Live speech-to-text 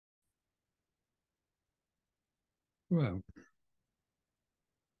Well,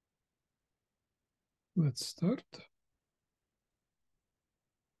 let's start.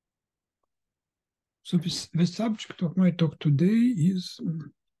 So the subject of my talk today is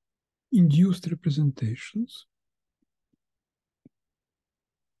induced representations.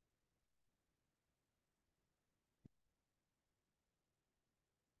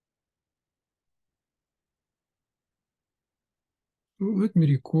 So let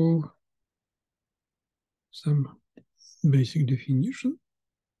me recall some basic definition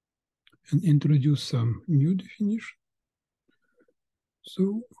and introduce some new definition.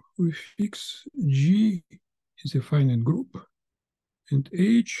 So we fix G is a finite group and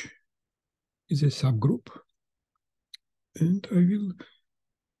H is a subgroup. And I will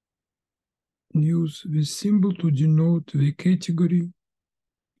use this symbol to denote the category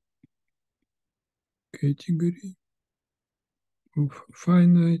of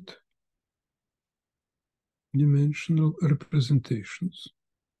finite dimensional representations.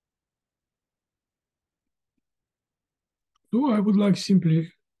 So I would like simply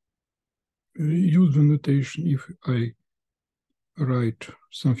use the notation if I write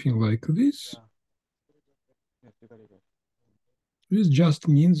something like this. This just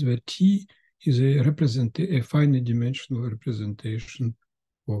means that T is a finite dimensional representation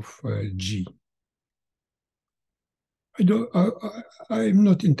of G. I'm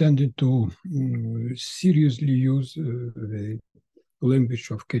not intended to seriously use the language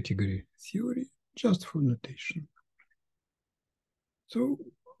of category theory, just for notation. So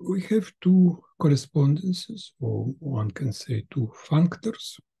we have two correspondences, or one can say two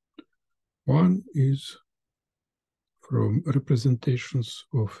functors. One is from representations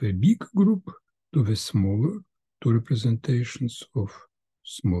of a big group to the smaller, to representations of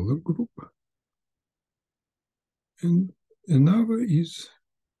smaller group. And another is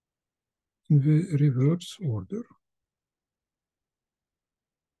in the reverse order,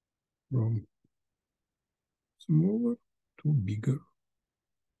 from smaller to bigger.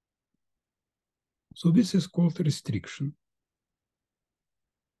 So this is called restriction.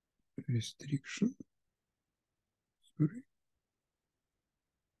 Restriction.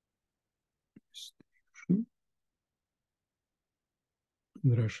 In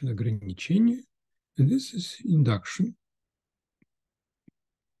Russian, ограничение. And this is induction.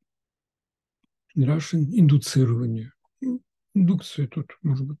 In Russian, индуцирование. Индукция тут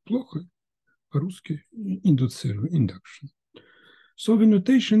может быть плохо. По-русски индуцирование, induction. So the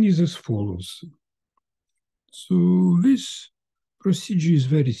notation is as follows. So this procedure is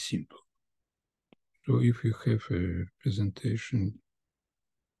very simple. So if you have a representation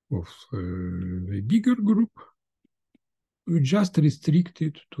of the bigger group, we just restrict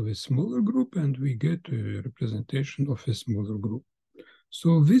it to a smaller group and we get a representation of a smaller group.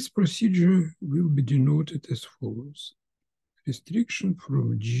 So this procedure will be denoted as follows. Restriction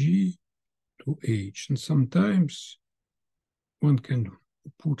from G to H. And sometimes one can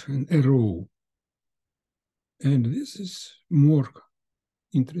put an arrow. And this is more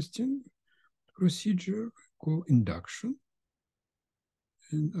interesting procedure called induction.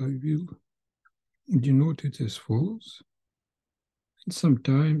 And I will denote it as follows. And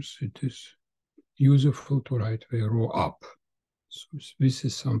sometimes it is useful to write the arrow up. So this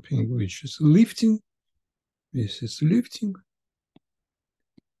is something which is lifting. This is lifting.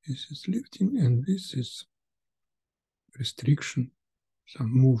 This is lifting, and this is restriction,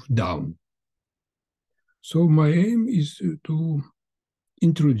 some move down. So my aim is to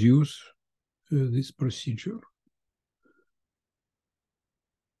introduce this procedure.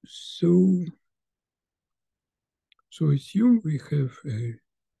 So assume we have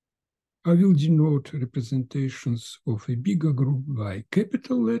I will denote representations of a bigger group by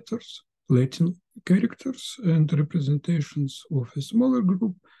capital letters, Latin characters, and representations of a smaller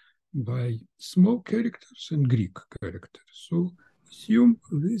group by small characters and Greek characters. So assume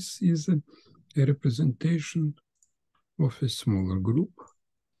this is a representation of a smaller group.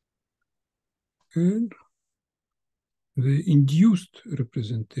 And the induced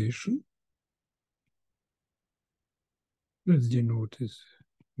representation, let's denote this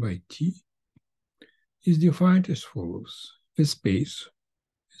by T, is defined as follows. A space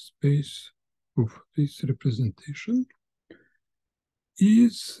of this representation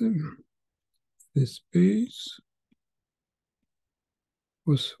is the space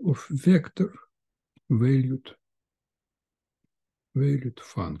of vector valued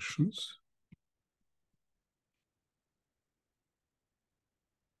functions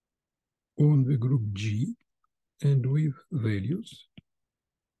on the group G and with values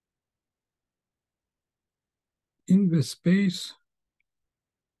in the space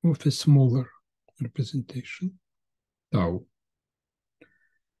of a smaller representation. tau.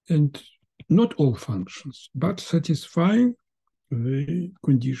 And not all functions, but satisfying the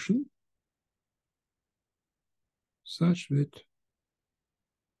condition such that,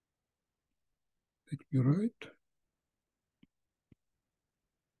 let me write,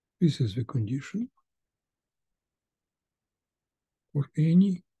 this is the condition for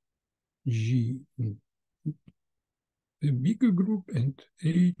any G in the bigger group and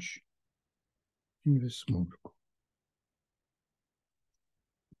H in the smaller group.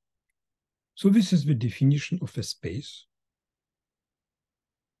 So this is the definition of a space.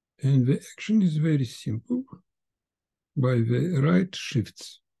 And the action is very simple by the right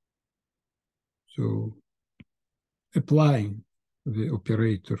shifts. So applying the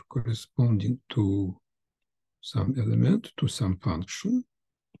operator corresponding to some element, to some function.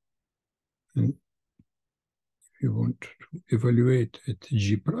 And if you want to evaluate at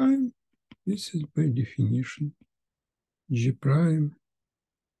G prime, this is by definition G prime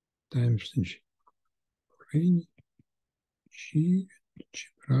times G. For any G, G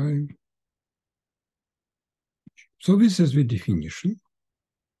prime. So this is the definition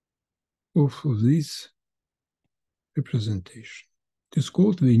of this representation. It is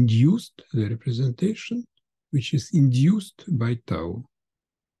called the representation, which is induced by tau.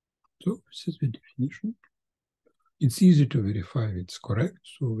 So this is the definition. It's easy to verify it's correct,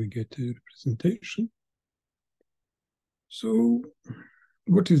 so we get a representation. So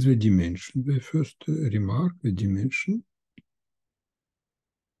what is the dimension? The first remark, the dimension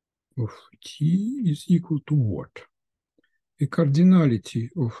of T is equal to what? The cardinality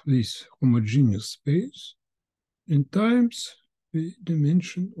of this homogeneous space and times the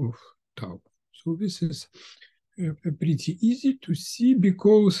dimension of tau. So this is pretty easy to see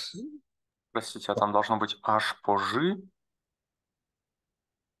because... Простите, а там должно быть h по g?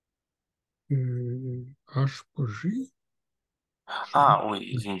 H по G?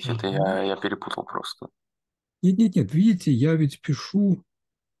 Ой, извините, это я перепутал просто. Нет, видите, я ведь пишу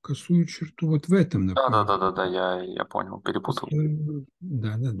косую черту вот в этом направлении. Да, я понял, перепутал.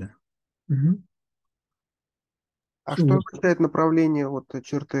 Да. Угу. А что означает направление вот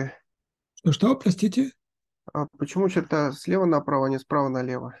черты? Что, простите? А почему черта слева направо, а не справа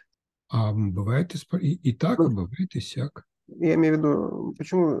налево? А бывает и так, а бывает и сяк. Я имею в виду,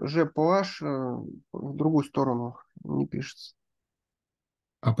 почему G по H в другую сторону не пишется?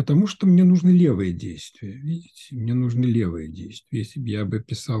 А потому что мне нужно левое действие. Видите, мне нужно левое действие. Если бы я бы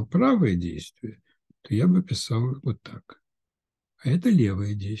писал правое действие, то я бы писал вот так. А это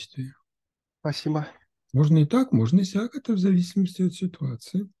левое действие. Спасибо. Можно и так, можно и сяк. Это в зависимости от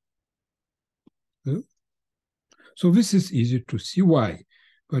ситуации. Yeah. So this is easy to see. Why?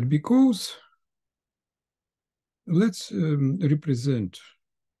 But because let's represent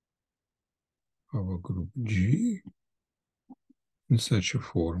our group G in such a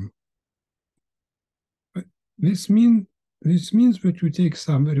form. This means that we take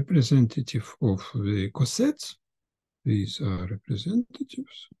some representative of the cosets. These are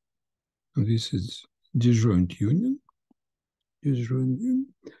representatives. And this is disjoint union. And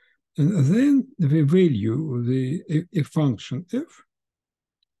then the value of a function f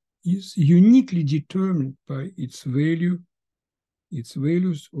is uniquely determined by its values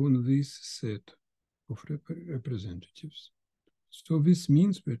on this set of representatives. So this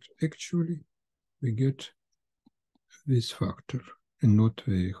means that actually we get this factor and not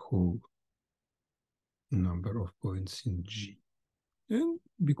the whole number of points in G. And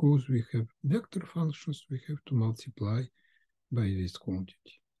because we have vector functions, we have to multiply by this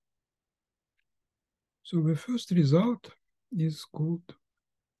quantity. So the first result is called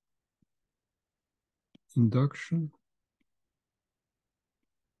induction.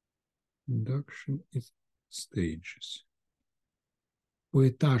 Induction is stages.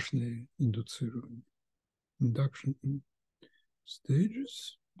 Поэтажное индуцирование. Induction in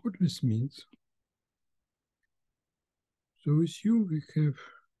stages. What this means? So assume we have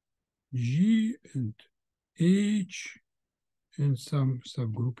G and H and some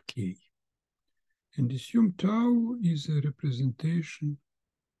subgroup K. And assume tau is a representation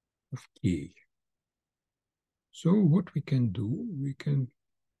of K. So what we can do, we can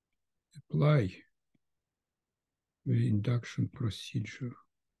apply the induction procedure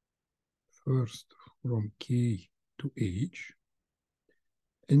first from K to H,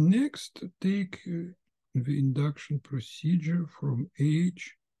 and next take the induction procedure from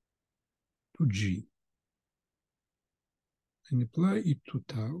H to G, and apply it to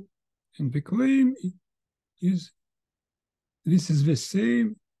tau. And the claim is this is the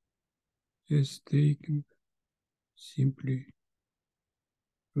same as taking simply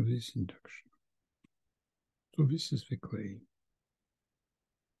this induction. So this is the claim.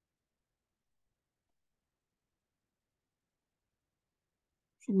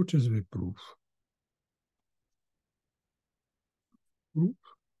 So what is the proof? Proof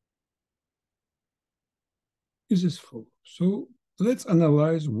is as follows. So let's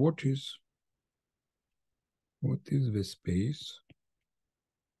analyze what is the space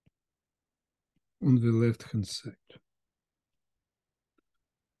on the left-hand side.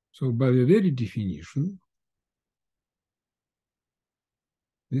 So by the very definition,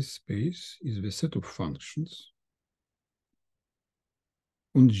 this space is the set of functions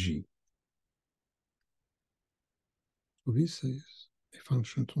on G. So this is a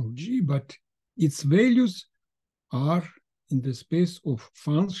function on G, but its values are in the space of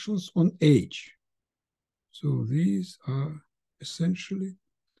functions on H. So these are essentially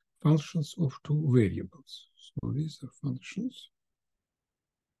functions of two variables. So these are functions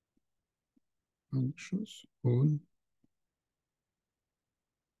on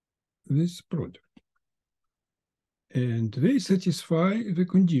this product. And they satisfy the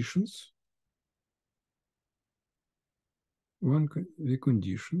conditions. The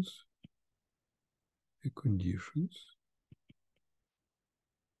conditions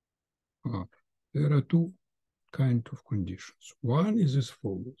are, there are two kinds of conditions. One is as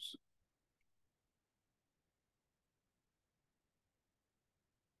follows.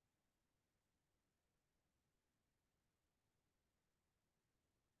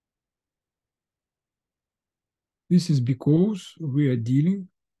 This is because we are dealing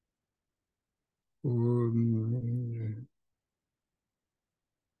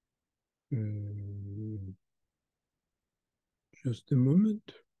just a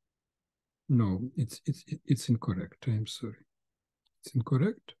moment. No, it's incorrect. I'm sorry. It's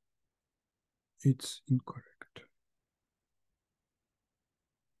incorrect. It's incorrect.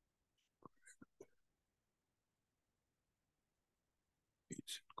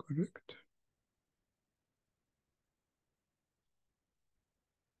 It's incorrect.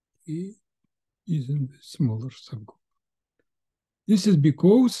 E is in the smaller subgroup. This is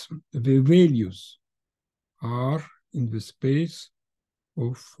because the values are in the space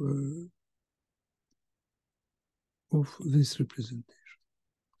of this representation.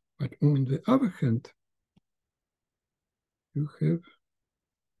 But on the other hand, we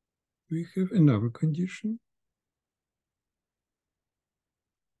have another condition.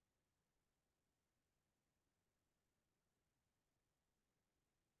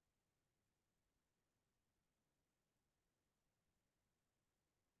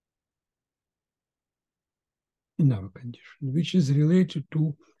 Another condition, which is related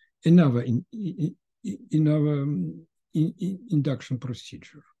to another induction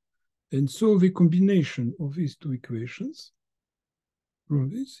procedure. And so the combination of these two equations, from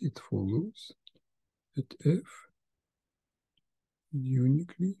this it follows that F is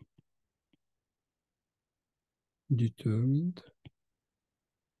uniquely determined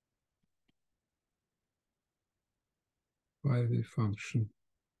by the function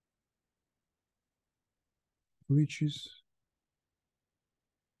which is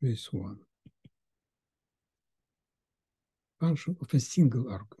this one, function of a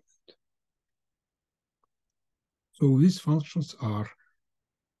single argument. So these functions are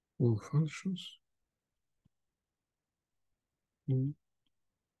all functions. All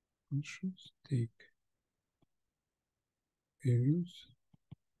functions take values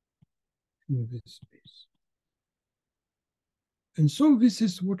in this space. And so this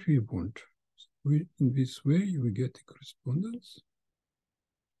is what we want. In this way, we get a correspondence.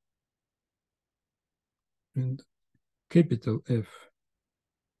 And capital F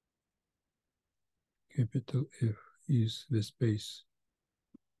is the space,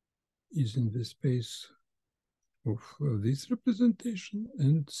 is in the space of this representation,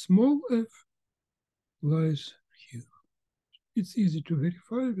 and small f lies here. It's easy to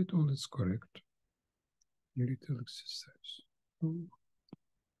verify that all is correct. A little exercise.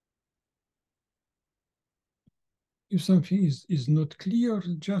 If something is not clear,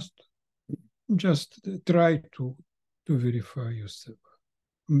 just try to verify yourself.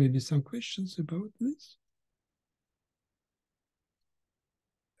 Maybe some questions about this?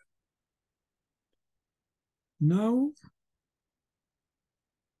 Now,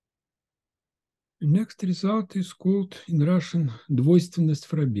 the next result is called in Russian двойственность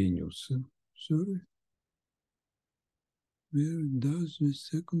Frobenius. Sorry. Where does the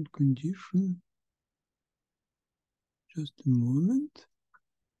second condition? Just a moment.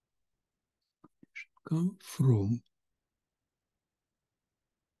 Come from.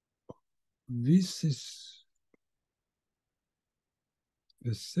 This is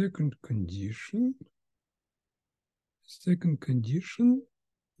the second condition second condition,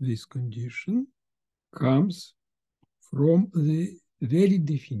 this condition, comes from the very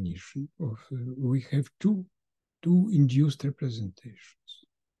definition of, we have two induced representations.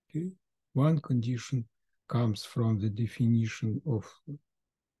 Okay? One condition comes from the definition of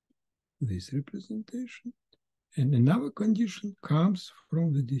this representation, and another condition comes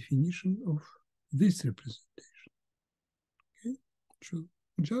from the definition of this representation. Okay? So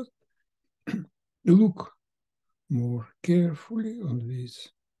just look more carefully on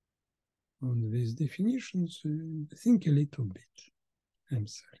these definitions, think a little bit. I'm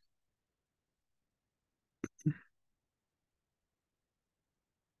sorry.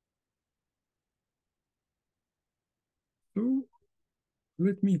 So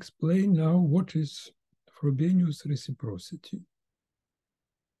let me explain now what is Frobenius reciprocity.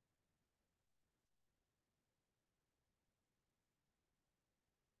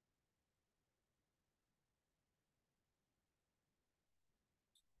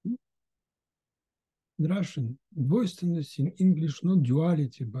 In Russian, boisterous, in English, not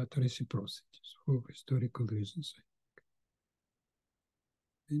duality, but reciprocity, for historical reasons.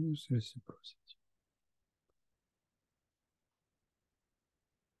 Frobenius reciprocity.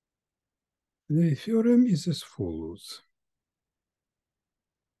 The theorem is as follows.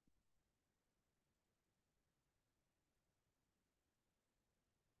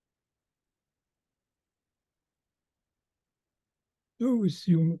 So we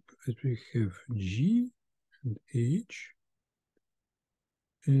assume that we have G and H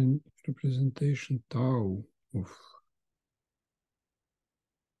and representation tau of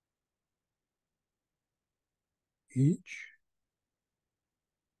H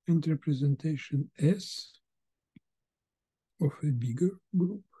and representation S of a bigger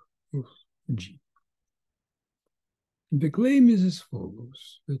group of G. The claim is as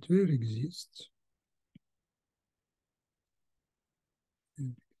follows, that there exists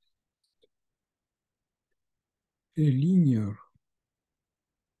a linear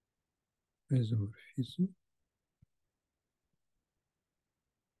isomorphism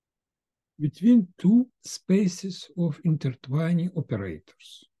between two spaces of intertwining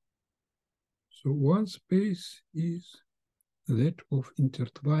operators. So one space is that of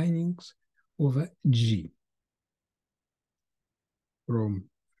intertwinings over G from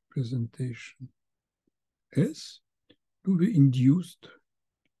representation S to the induced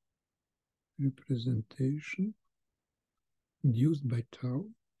representation induced by tau.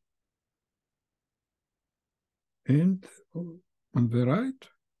 And on the right,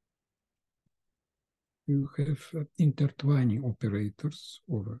 you have intertwining operators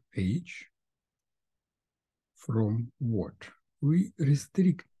over H from what? We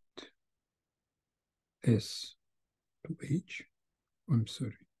restrict S to H. I'm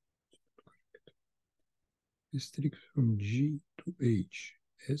sorry. Restrict from G to H,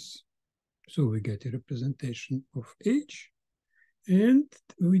 S. So we get a representation of H, and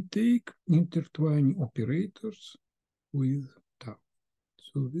we take intertwining operators with tau.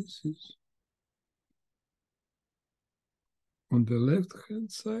 So this is on the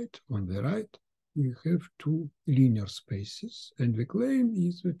left-hand side. On the right, we have two linear spaces, and the claim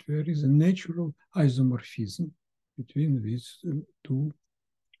is that there is a natural isomorphism between these two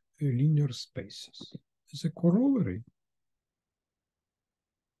linear spaces. As a corollary,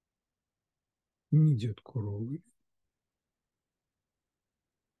 immediate corollary,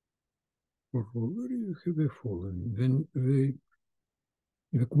 you have the following. Then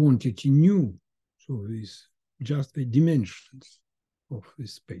the quantity nu, so this just the dimensions of the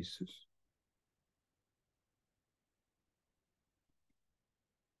spaces,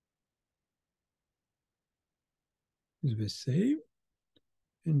 is the same,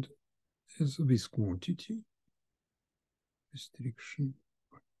 and as this quantity, restriction.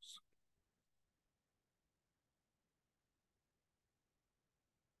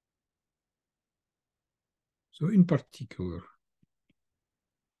 So in particular,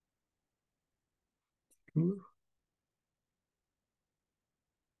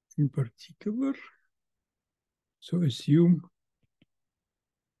 so assume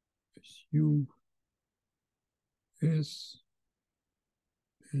S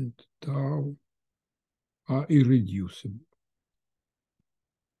and tau are irreducible.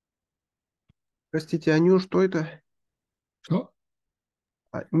 Простите, а ню что это? Что?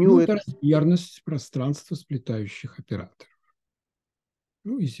 Ню Это это... размерность пространства сплетающих операторов.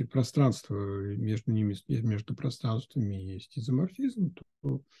 Ну, если пространство между ними, между пространствами есть изоморфизм,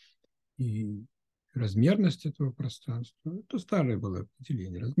 то и размерность этого пространства, это старое было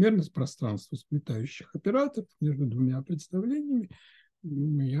определение, размерность пространства сплетающих операторов между двумя представлениями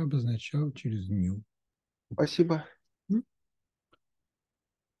я обозначал через μ. Спасибо.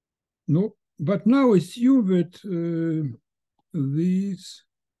 No, but now assume that these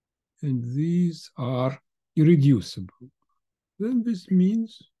and these are irreducible. Then this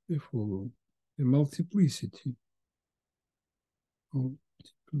means the following: the multiplicity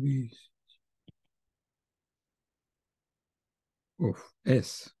of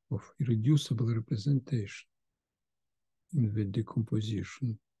S of irreducible representation in the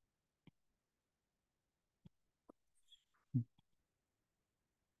decomposition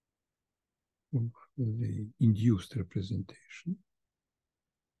of the induced representation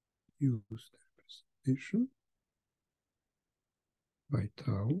by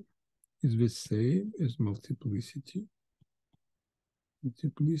tau is the same as multiplicity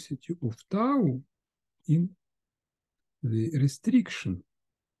of tau in the restriction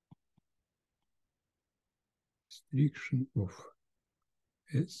of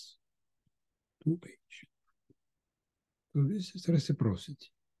S to H. So this is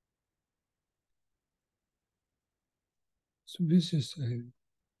reciprocity. So this is a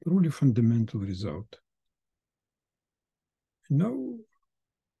truly fundamental result. Now,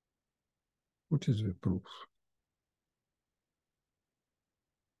 what is the proof?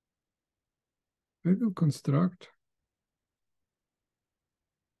 I will construct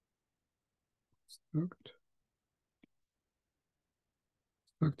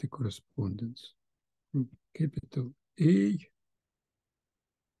a correspondence from capital A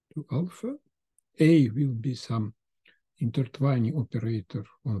to alpha. A will be some intertwining operator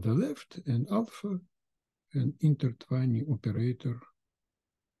on the left, and alpha an intertwining operator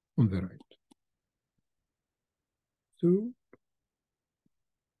on the right. So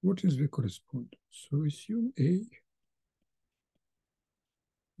what is the correspondence? So assume A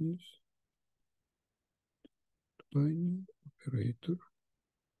is intertwining operator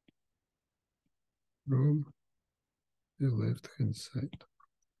from the left-hand side.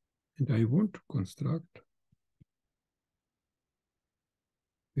 And I want to construct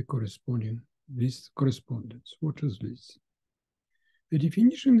the corresponding, this correspondence. What is this? The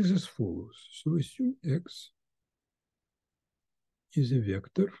definition is as follows. So assume X is a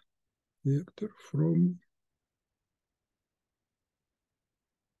vector from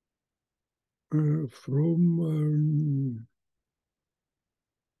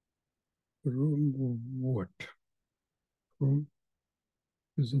what? From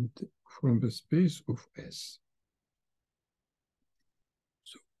the space of S.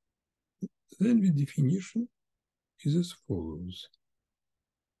 So then the definition is as follows.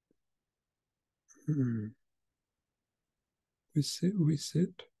 We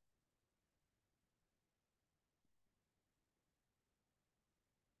said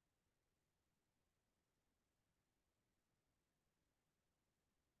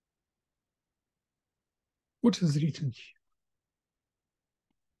what is written here?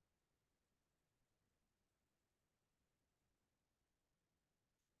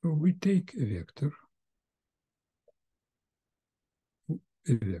 So we take a vector,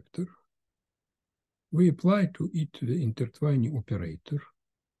 we apply to it the intertwining operator,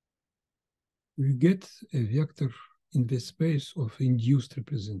 we get a vector in the space of induced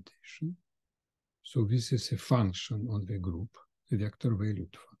representation. So this is a function on the group, a vector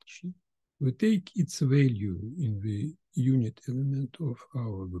valued function. We take its value in the unit element of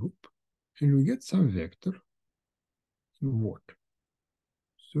our group, and we get some vector. What?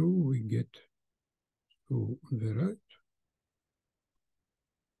 So we get, so on the right,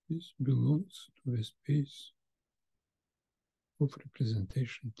 this belongs to the space of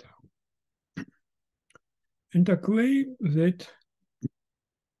representation tau. And I claim that,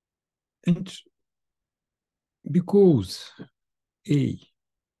 and because A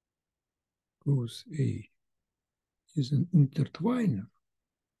is an intertwiner,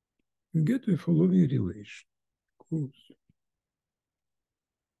 you get the following relation. Cos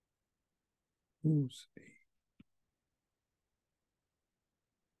A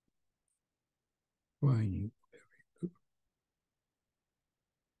twining operator,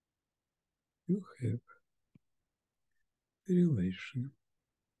 you have the relation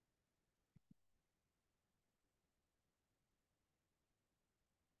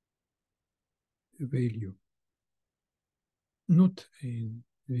the value not in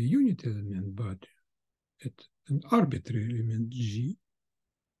the unit element, but at an arbitrary element G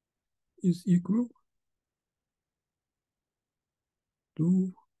is equal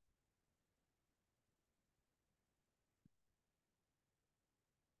to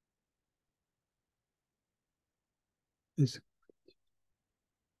this.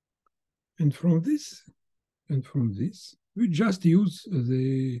 And from this, we just use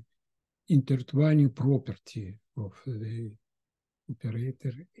the intertwining property of the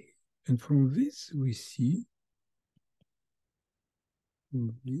operator A. And from this we see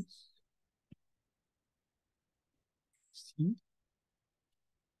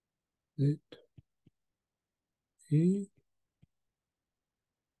that A is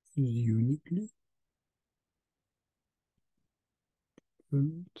uniquely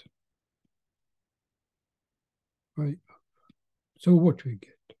and by. So what we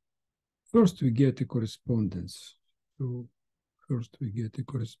get? First we get a correspondence. So first we get a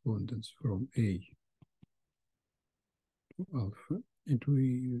correspondence from A to alpha, and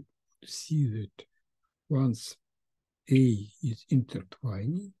we see that once A is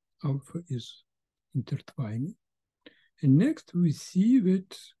intertwining, alpha is intertwining. And next we see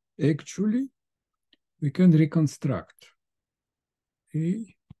that actually we can reconstruct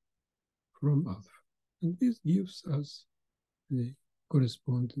A from alpha. And this gives us the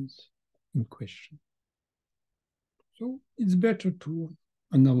correspondence in question. So it's better to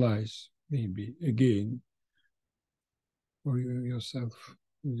analyze maybe again for yourself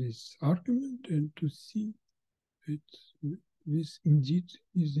this argument and to see that this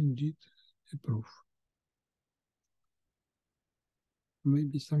is indeed a proof.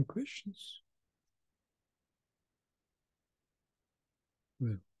 Maybe some questions?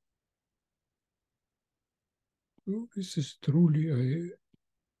 Well, so this is truly,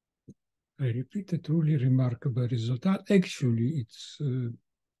 I repeat, a truly remarkable result. Actually, it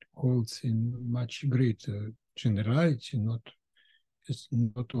holds in much greater generality, it's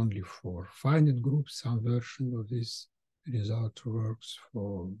not only for finite groups. Some version of this result works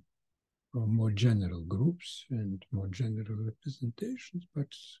for more general groups and more general representations,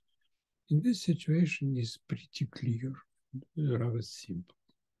 but in this situation is pretty clear, rather simple.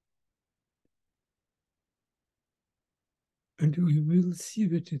 And we will see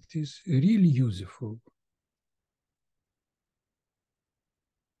that it is really useful.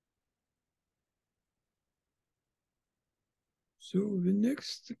 So the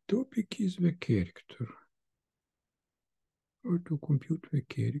next topic is the character, how to compute the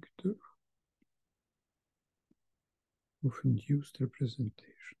character of induced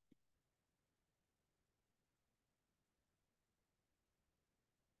representation.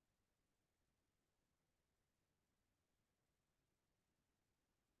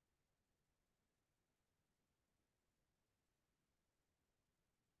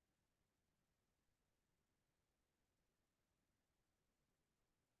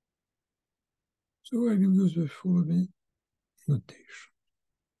 So I will use the following notation.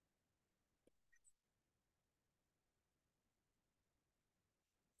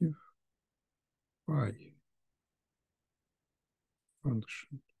 If y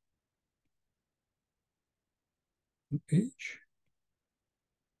function H,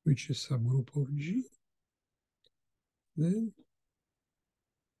 which is subgroup of G, then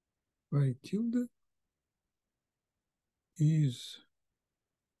y tilde is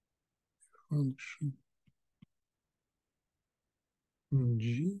function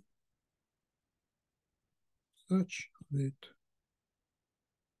G such that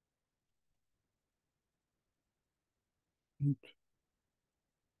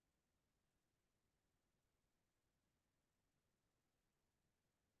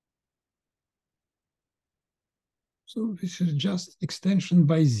so this is just extension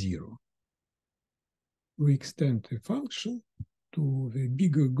by zero. We extend the function to the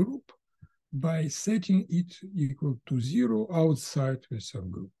bigger group by setting it equal to zero outside the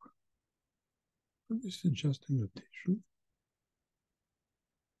subgroup. So this is just a notation.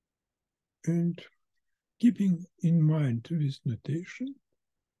 And keeping in mind this notation,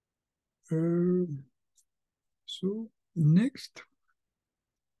 so next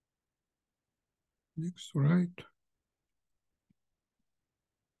write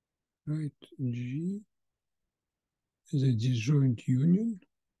G is a disjoint union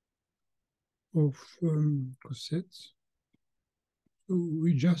of cosets. So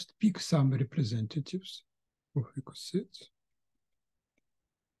we just pick some representatives of the cosets.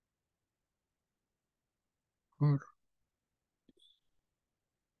 Or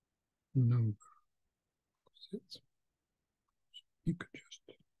number of cosets. So pick just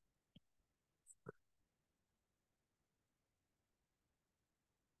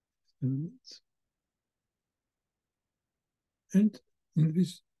elements. And in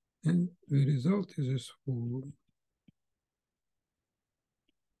this, and the result is as follows.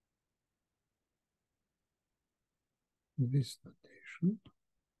 This notation.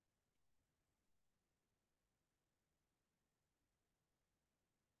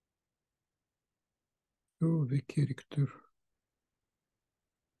 So the character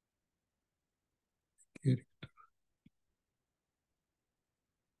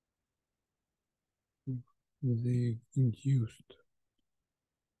the induced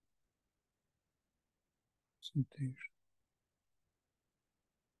representation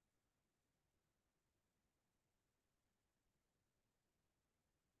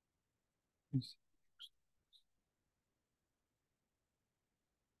is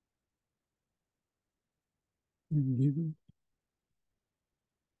given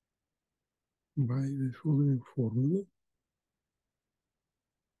by the following formula.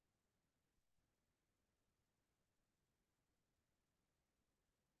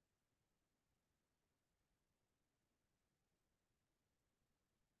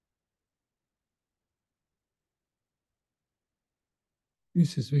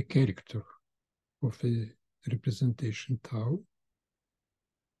 This is the character of a representation tau.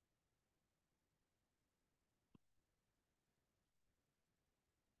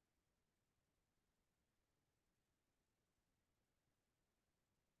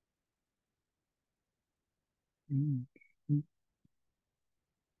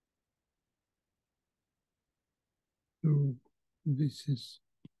 So this is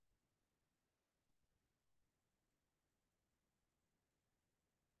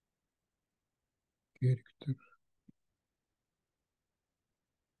character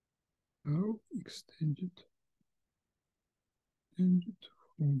tau extended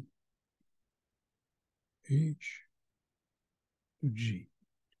from H to G.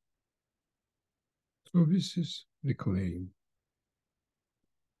 So this is the claim.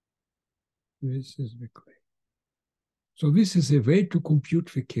 This is the claim. So this is a way to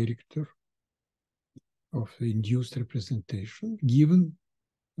compute the character of the induced representation given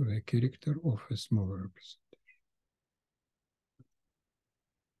the character of a smaller representation.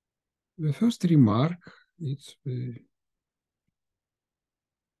 The first remark is the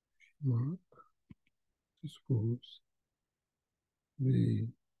remark as follows. The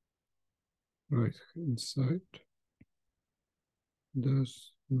right-hand side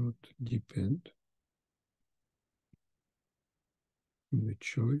does not depend on the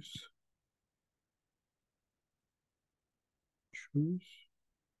choice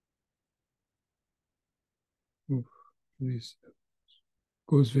of these,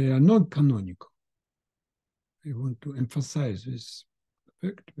 because they are non-canonical. I want to emphasize this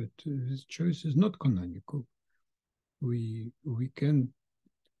fact that this choice is not canonical. We can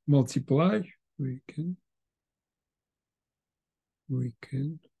multiply, we can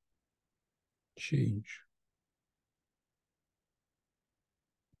change.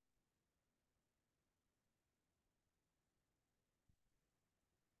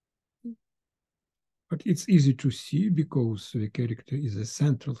 But it's easy to see because the character is a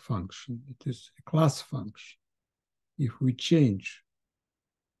central function. It is a class function. If we change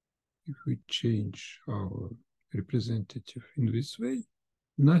our representative in this way,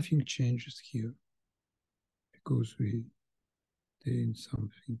 nothing changes here because we obtain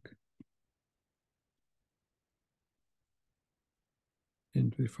something.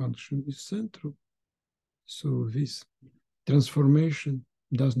 And the function is central. So this transformation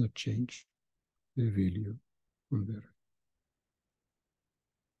does not change the value on the right.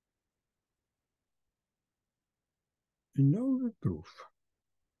 And now the proof.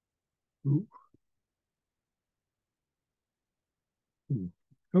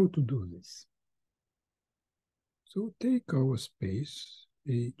 How to do this? So take our space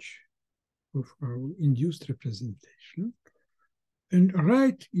H of our induced representation and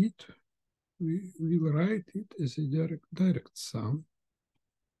write it. We will write it as a direct sum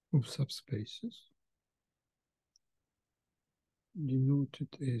of subspaces denoted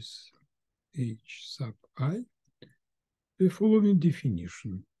as H sub I. The following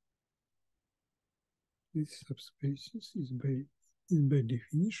definition. These subspaces is by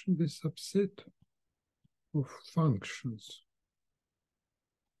definition the subset of functions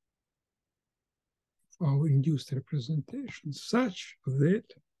of our induced representation such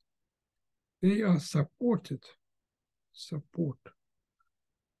that they are support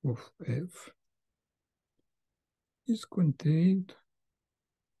of F is contained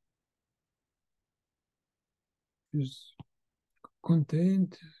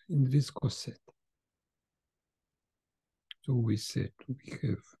in this coset. So we said we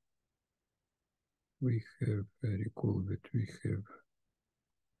have recall that we have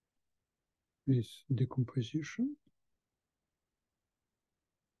this decomposition,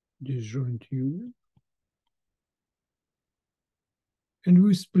 disjoint union, and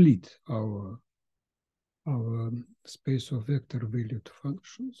we split our space of vector valued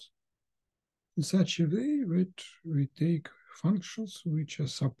functions in such a way that we take functions which are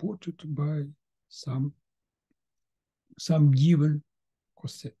supported by some given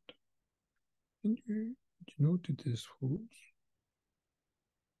coset. And denoted as false.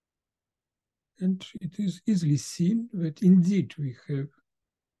 And it is easily seen that indeed we have,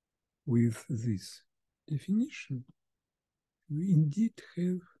 with this definition, we indeed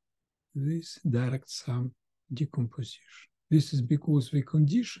have this direct sum decomposition. This is because the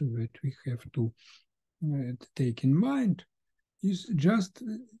condition that we have to take in mind is just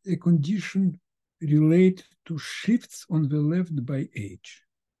a condition related to shifts on the left by h.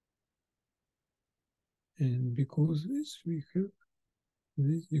 And because this, we have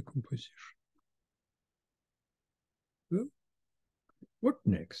this decomposition. Well, what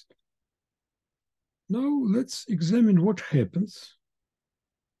next? Now let's examine what happens.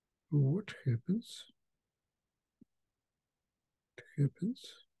 What happens? What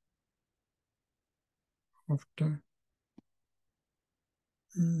happens after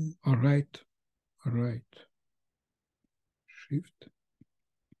a right shift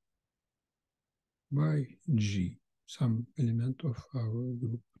by G, some element of our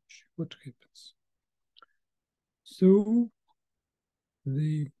group G. What happens? So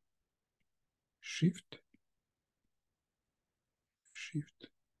the shift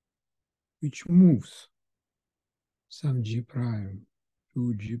which moves some G prime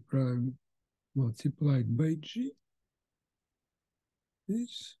to G prime multiplied by G,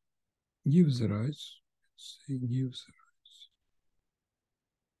 this gives rise, say gives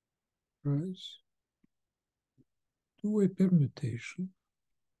rise to a permutation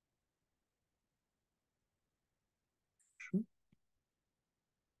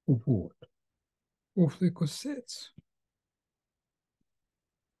of what? Of the cosets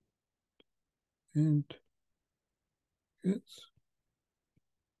and heads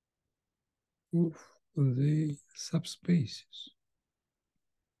of the subspaces.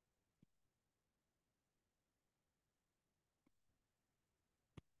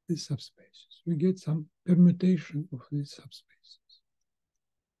 The subspaces. We get some permutation of these subspaces.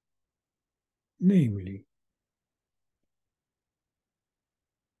 Namely,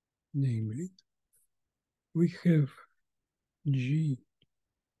 we have G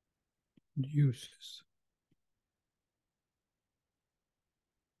induces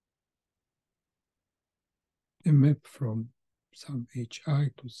a map from some hi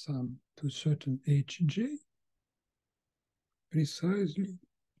to certain hj precisely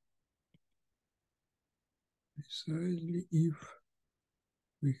if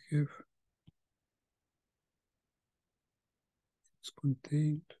we have it's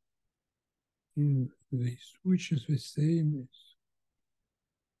contained in this, which is the same as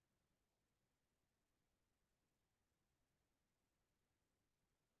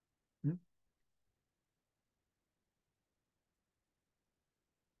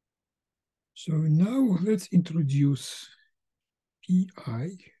So now let's introduce PI.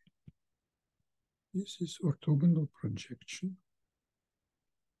 This is orthogonal projection.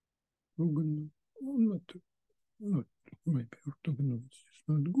 Orthogonal, not maybe orthogonal is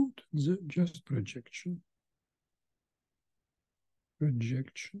not good. Just projection.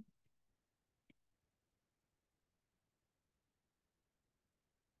 Projection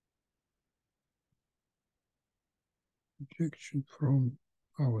from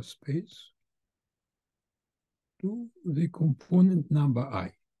our space to the component number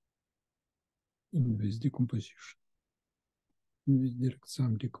I in this decomposition, in this direct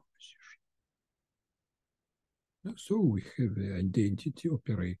sum decomposition. So we have the identity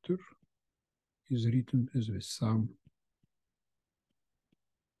operator is written as the sum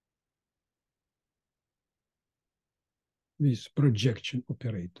with projection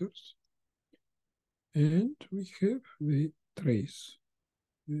operators, and we have the trace,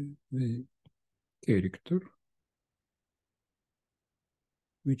 the character,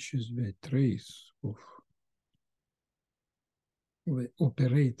 which is the trace of the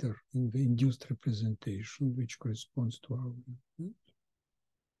operator in the induced representation, which corresponds to our movement.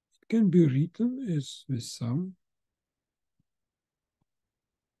 It can be written as the sum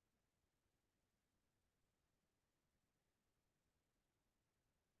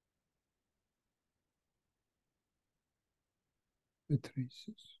the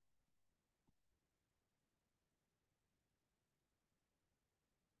traces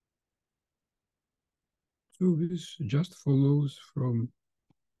so this just follows from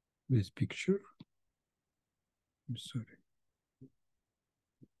this picture. I'm sorry.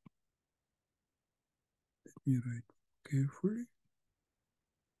 Let me write carefully.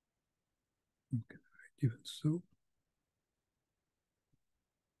 Okay, right, even so.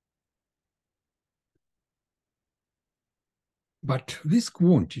 But this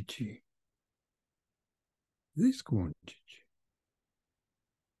quantity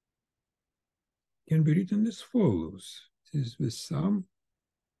can be written as follows. This is the sum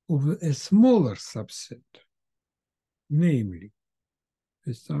of a smaller subset, namely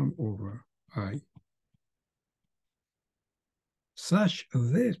the sum over I, such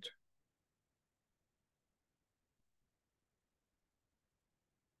that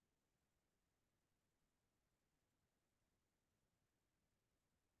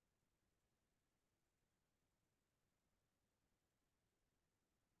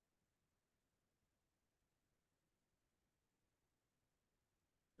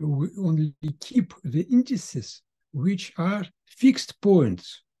we only keep the indices which are fixed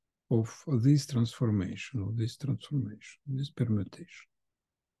points of this transformation, this permutation.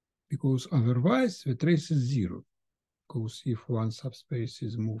 Because otherwise the trace is zero. Because if one subspace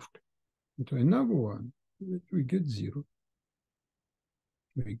is moved into another one, we get zero.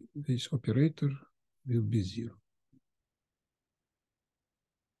 This operator will be zero.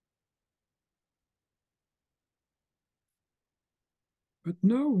 But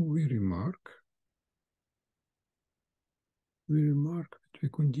now we remark that the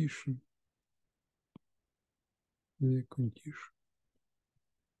condition,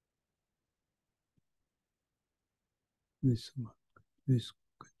 this one, this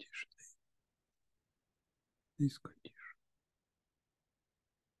condition, this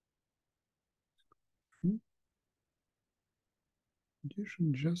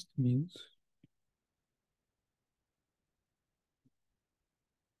condition just means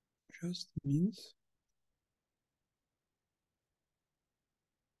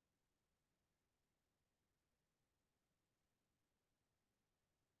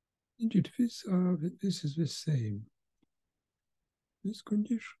indeed this is the same. This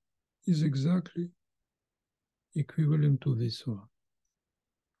condition is exactly equivalent to this one.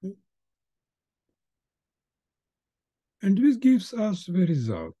 Okay? And this gives us the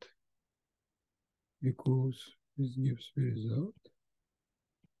result, because this gives the result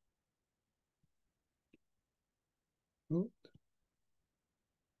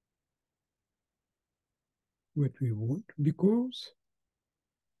what we want, because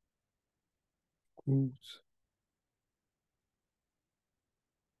what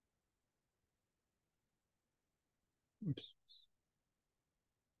is this?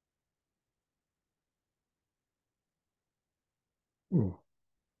 Oh,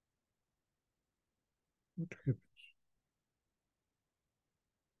 what happened?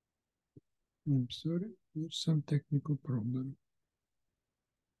 I'm sorry, there's some technical problem.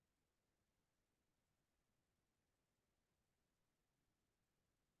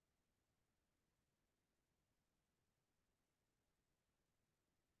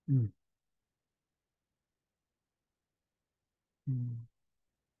 Mm. Mm.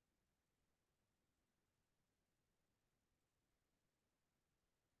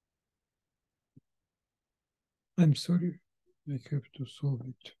 I'm sorry, I have to solve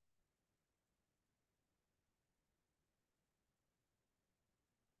it.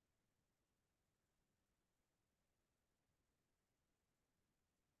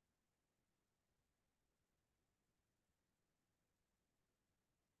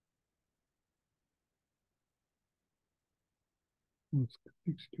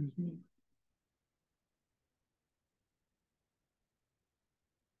 Excuse me.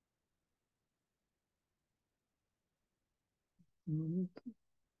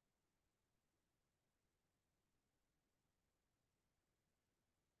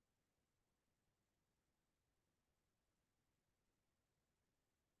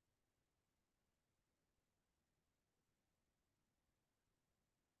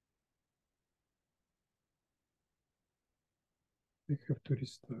 I have to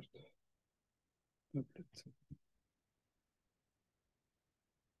restart tablet.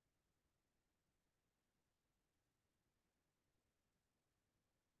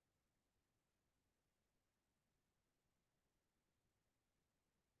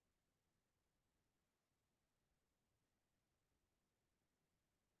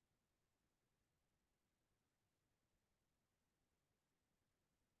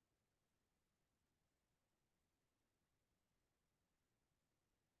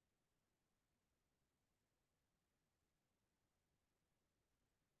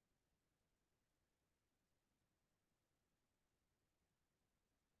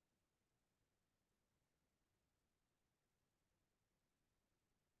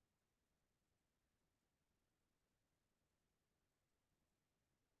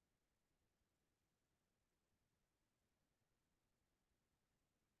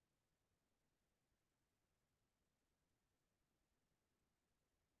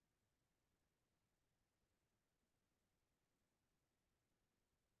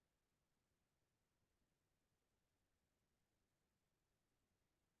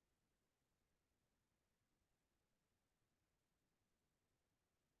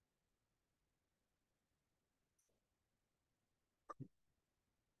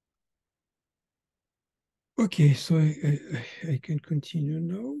 Okay, so I can continue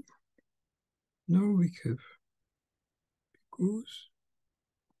now. Now we have, because,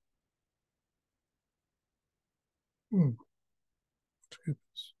 oh, what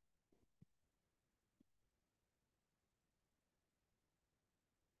happens?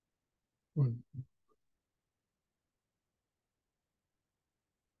 One.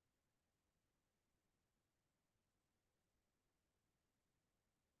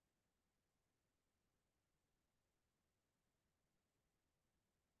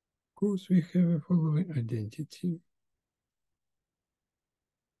 Because we have a following identity.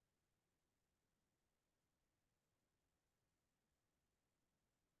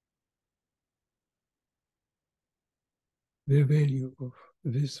 The value of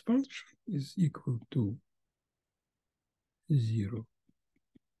this function is equal to 0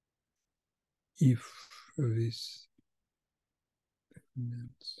 if this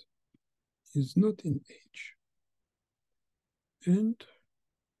element is not in H, and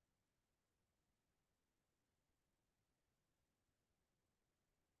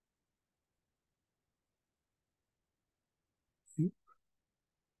if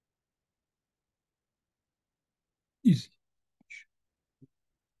is H.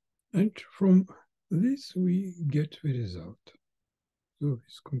 And from this we get the result. So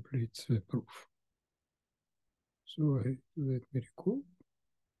this completes the proof. So let me recall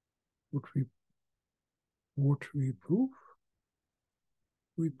what we prove.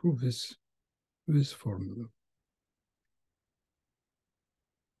 We prove this formula.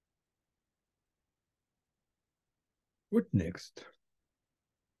 What next?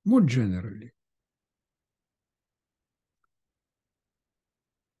 More generally,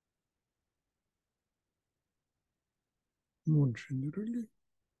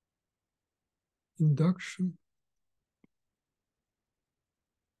 induction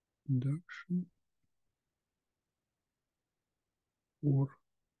or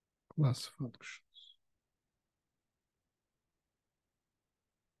class functions.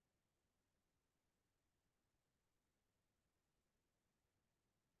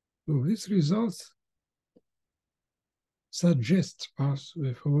 So this results suggests us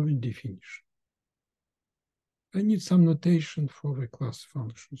the following definition. I need some notation for the class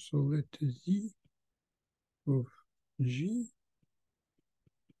function. So let Z of G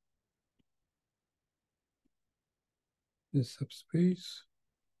the subspace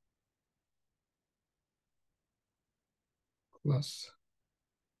class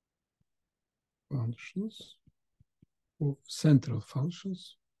functions or central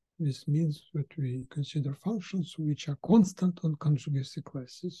functions. This means that we consider functions which are constant on conjugacy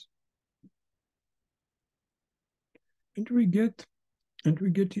classes. And we get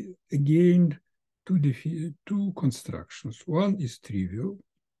again two constructions. One is trivial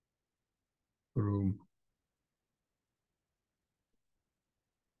from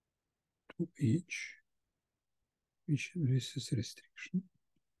to H, which this is restriction.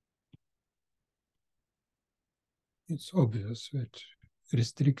 It's obvious that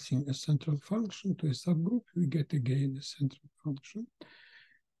restricting a central function to a subgroup, we get again a central function.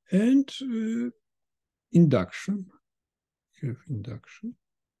 And induction, you have induction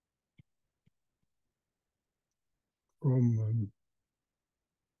from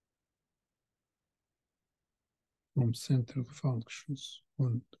central functions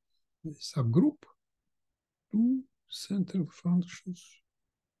on the subgroup to central functions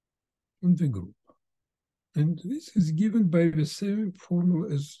on the group. And this is given by the same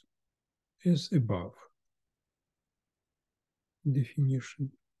formula as above.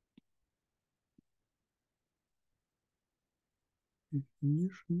 Definition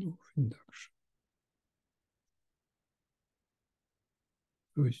of induction.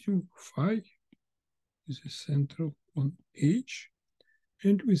 So assume phi is a central on H,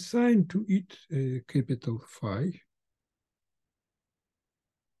 and we assign to it a capital phi.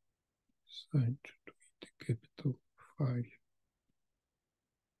 Assign to it a capital phi.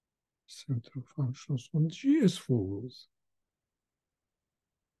 Central functions on G as follows.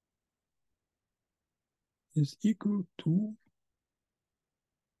 Is equal to,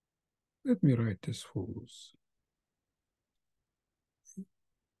 let me write as follows.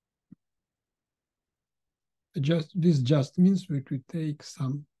 This just means that we take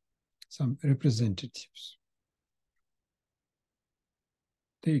some representatives.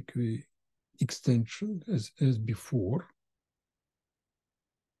 Take the extension as before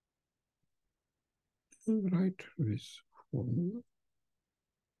and write this formula.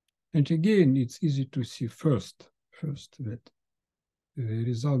 And again, it's easy to see first that the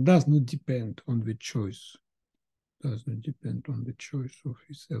result does not depend on the choice. Does not depend on the choice of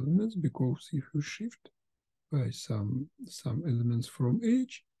its elements, because if you shift by some elements from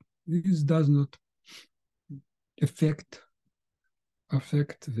H, this does not affect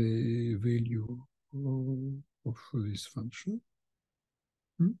the value of this function.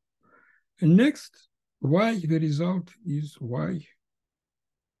 And next, y, the result is y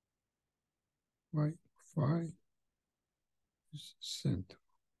phi is center.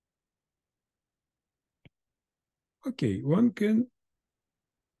 Okay, one can,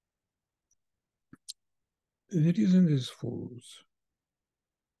 the reason is follows.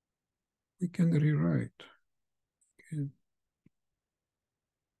 We can rewrite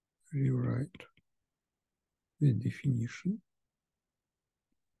the definition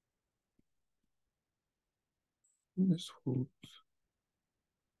as follows.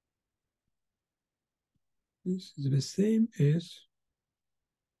 This is the same as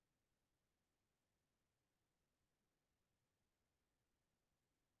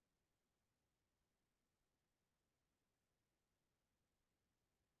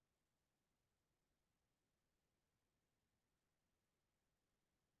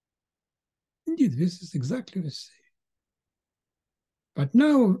indeed, this is exactly the same. But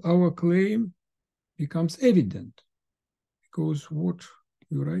now our claim becomes evident because what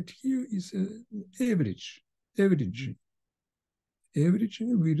you write here is an averaging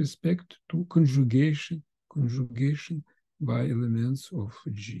with respect to conjugation by elements of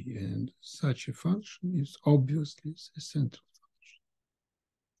G, and such a function is obviously a central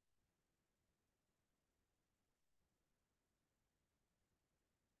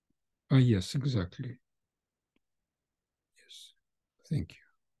function. Yes, exactly. Yes, thank you,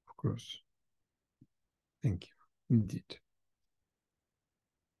 of course. Thank you, indeed.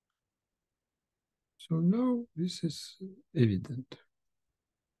 So now this is evident.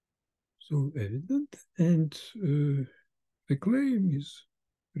 So evident, and the claim is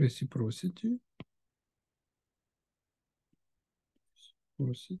reciprocity.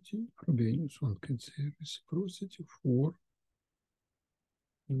 Frobenius, one can say reciprocity for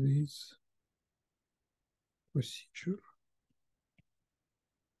this procedure.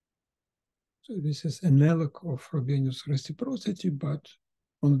 So this is analog of Frobenius reciprocity, but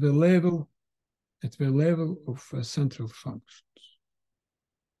on the level, at the level of central functions.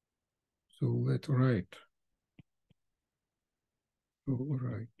 So let's write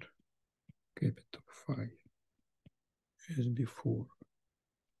capital phi as before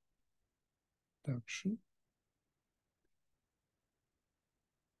reduction.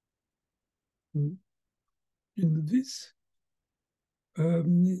 In this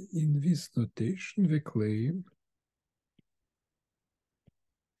notation, the claim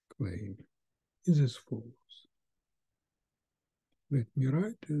is as follows. Let me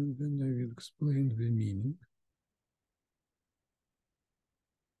write, and then I will explain the meaning.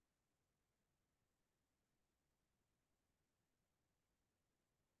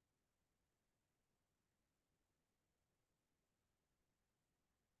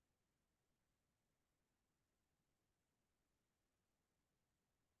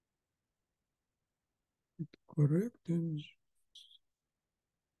 Correct, and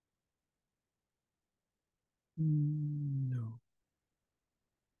no.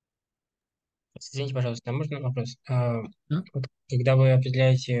 Извините, пожалуйста, а можно вопрос? Да? Вот, когда вы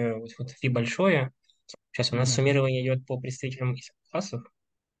определяете вот фи большое, сейчас у нас Да. суммирование идет по представителям из классов?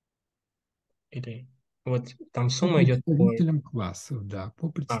 Или вот там По сумма идет по... представителям классов, да,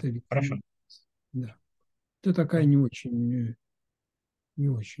 по представителям. Хорошо. Да. Это такая не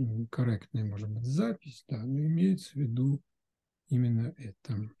очень корректная, может быть, запись, да, но имеется в виду именно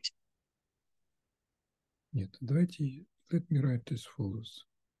это. Нет, давайте, let me write as follows.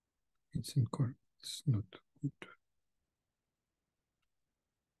 It's incorrect, it's not good.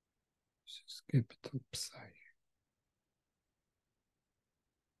 This is capital psi.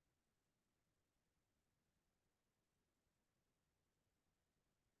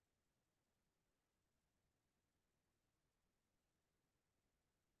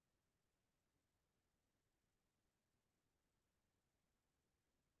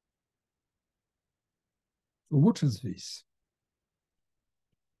 What is this?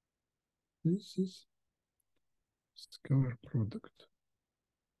 This is scalar product.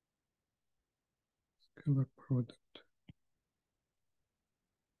 Scalar product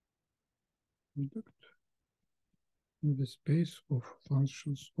in the space of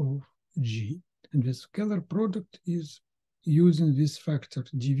functions of G. And the scalar product is using this factor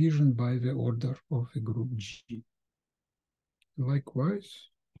division by the order of a group G. Likewise,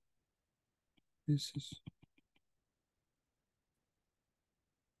 this is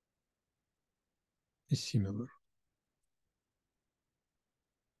similar.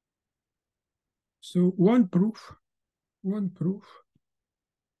 So one proof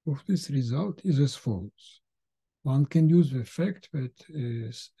of this result is as follows. One can use the fact that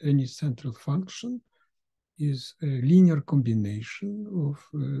any central function is a linear combination of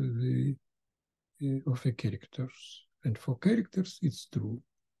the characters, and for characters it's true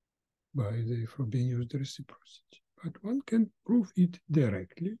by the Frobenius reciprocity. But one can prove it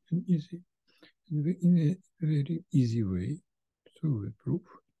directly and in a very easy way. So we prove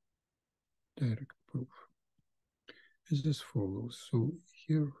direct proof is as follows. So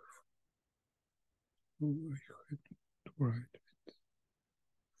here I had to write it.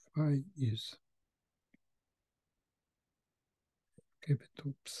 Phi is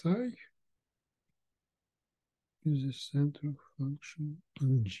capital psi is a central function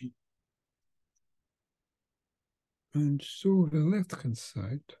on G. And so the left-hand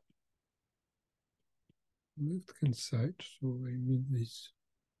side, so I mean this,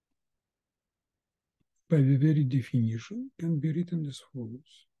 by the very definition, can be written as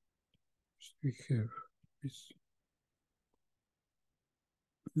follows. So we have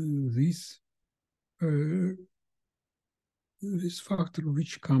this factor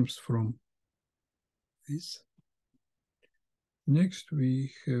which comes from this. Next,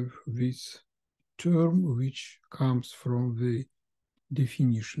 we have this term which comes from the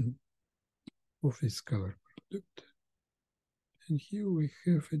definition of a scalar product. And here we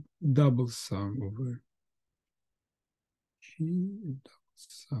have a double sum over G, a double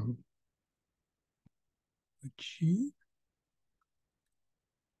sum of G,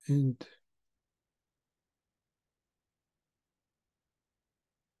 and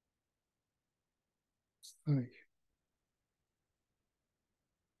psi.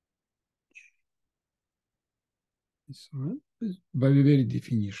 This one is by the very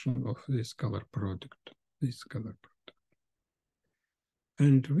definition of the scalar product,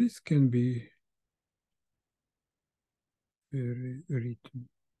 And this can be written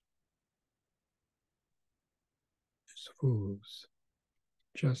as follows.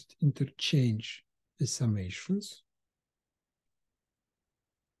 Just interchange the summations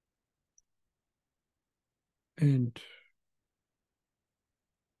and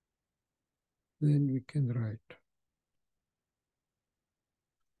then we can write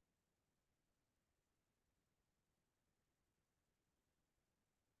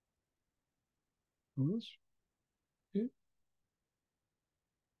this. Okay.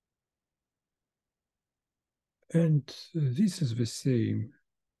 And this is the same.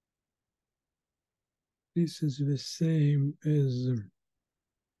 This is the same as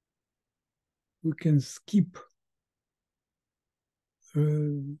we can skip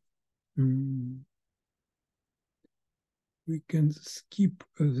the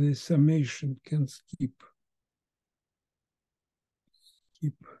summation, can skip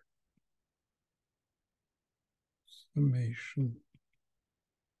summation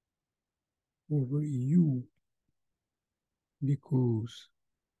over U because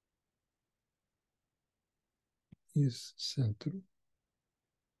is central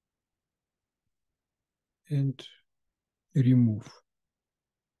and remove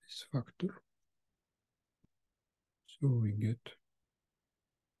this factor. So we get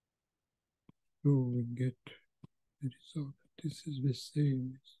the result. This is the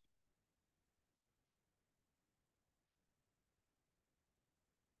same as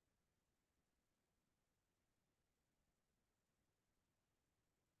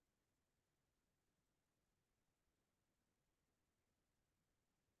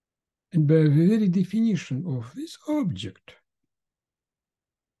and by the very definition of this object,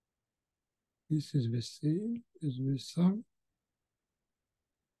 this is the same as the sum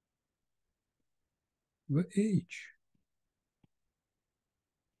the H.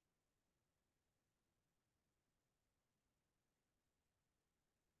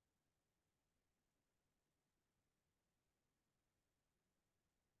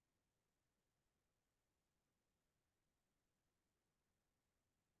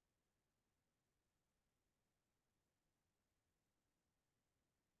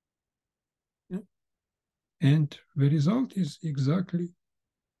 And the result is exactly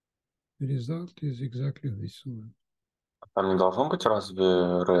this one. Там не должно быть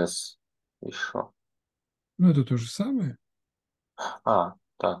разве res еще? Но это то же самое. А,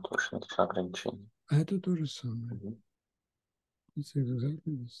 да, точно, это же ограничение. А это то же самое. Мгм. It's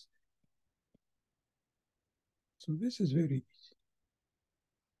exactly this. So this is very easy.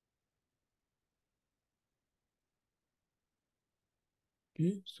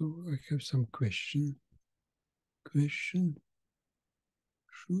 Okay, so I have some question.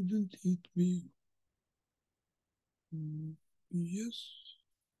 Shouldn't it be? Yes,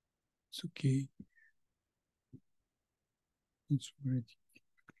 it's okay. It's already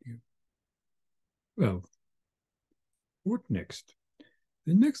clear. Well, what next?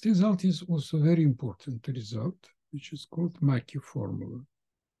 The next result is also a very important result, which is called Mackey formula.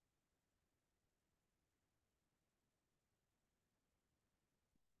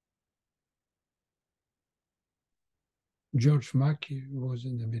 George Mackey was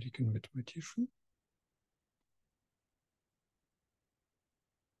an American mathematician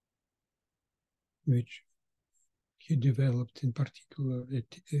which he developed in particular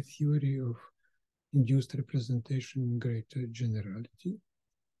a theory of induced representation in greater generality.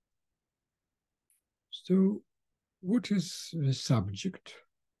 So what is the subject?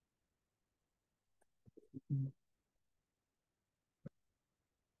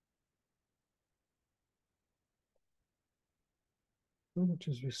 So what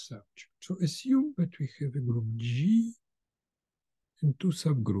is the subject? So assume that we have a group G and two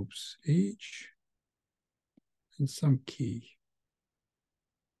subgroups H and some K.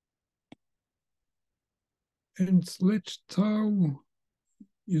 And let tau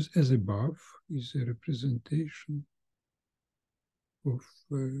is as above, is a representation of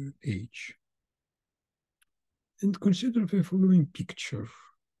H. And consider the following picture.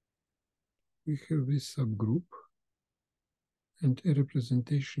 We have this subgroup and a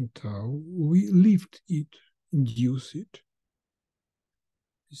representation tau. We lift it, induce it.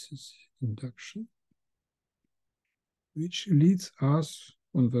 This is induction, which leads us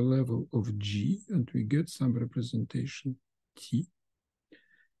on the level of G, and we get some representation T.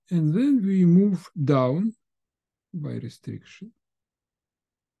 And then we move down by restriction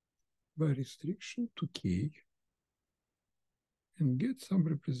to K and get some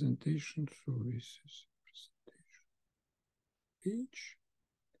representation. So this is representation H,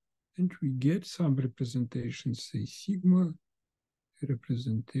 and we get some representation, say sigma,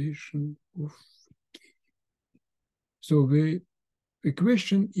 representation of K. So the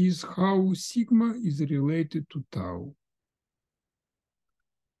question is how sigma is related to tau.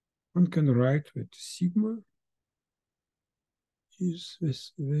 One can write that sigma is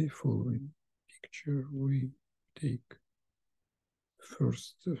this the following picture. We take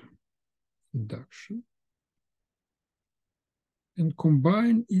first induction and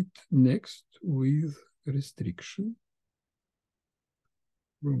combine it next with restriction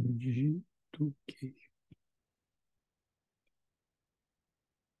from G to K.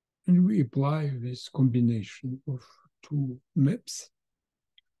 And we apply this combination of two maps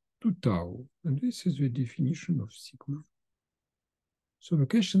to tau. And this is the definition of sigma. So the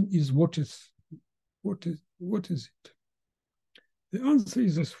question is, what is it? The answer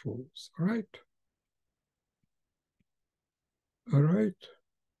is as follows, all right? All right.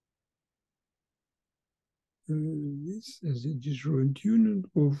 This is a disjoint union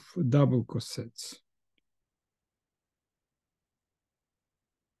of double cosets.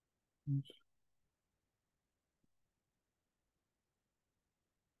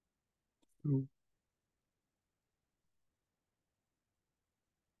 So,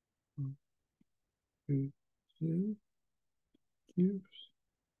 gives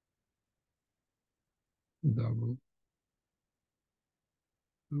double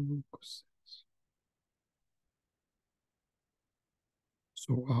cosets.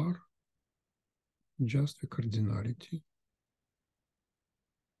 So R, just the cardinality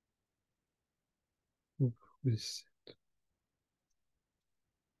of this set.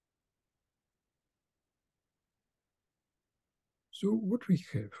 So what we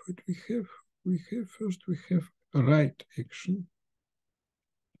have? First we have a right action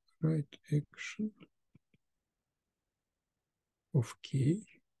of K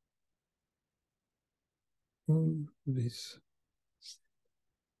on this.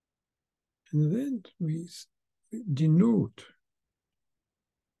 And then we denote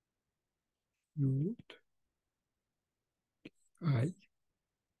I,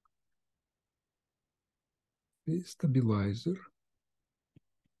 the stabilizer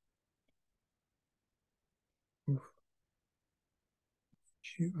of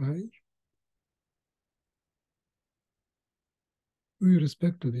Gi with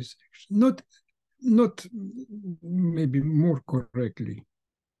respect to this action. Not maybe more correctly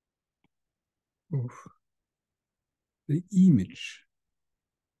of the image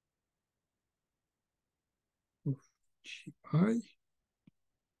of Gi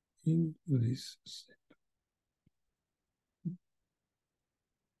in this set.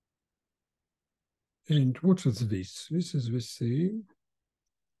 And what is this? This is the same.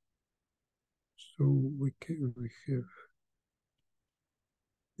 So we have,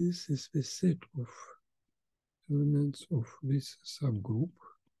 this is the set of elements of this subgroup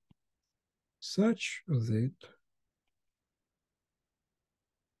such that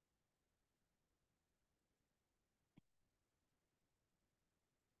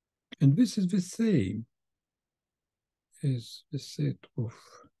And this is the same as the set of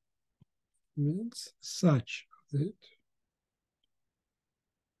elements such that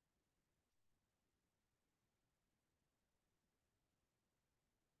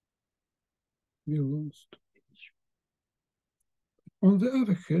belongs to H. On the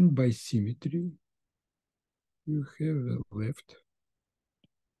other hand, by symmetry, you have the left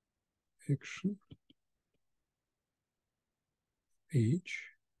action H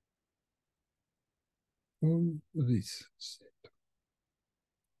on this set.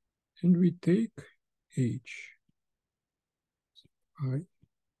 And we take H I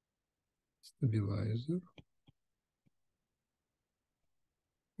stabilizer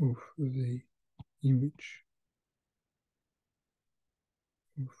of the image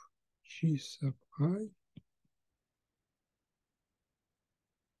of G sub I,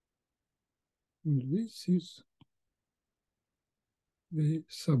 and this is the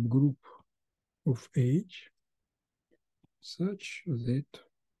subgroup of H such that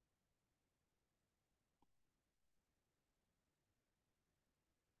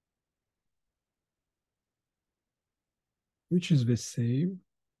which is the same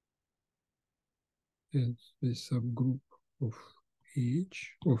as the subgroup of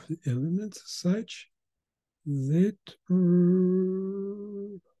H of the elements such that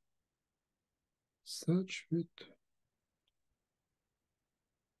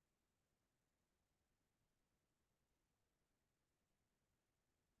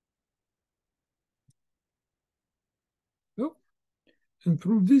well, and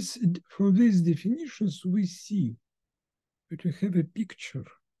from these definitions we see that we have a picture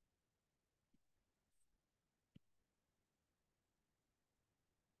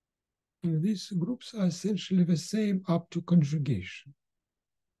and these groups are essentially the same up to conjugation.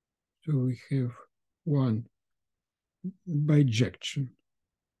 So we have one bijection,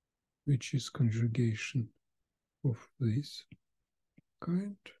 which is conjugation of this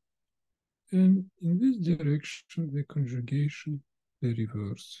kind. And in this direction, the conjugation, the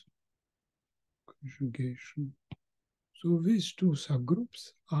reverse conjugation. So these two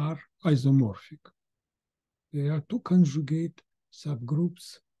subgroups are isomorphic. They are two conjugate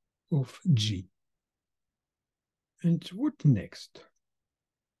subgroups of G. And what next?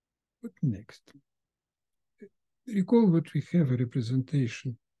 What next? Recall that we have a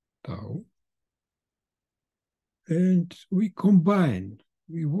representation tau, and we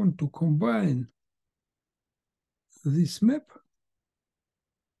want to combine this map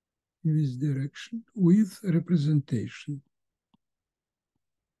in this direction with a representation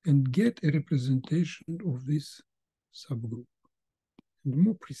and get a representation of this subgroup. And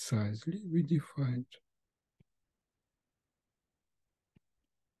more precisely, we defined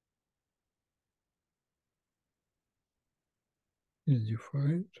is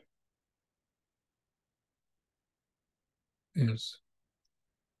defined as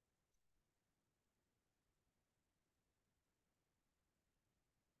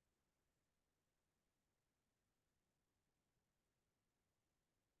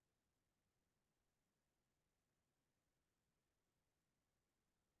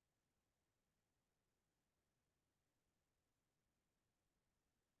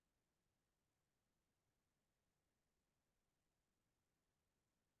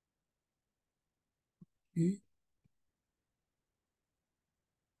A.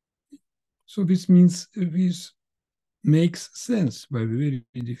 So this means this makes sense by the very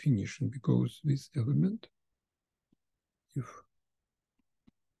definition, because this element, if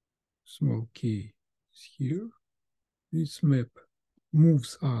small k is here, this map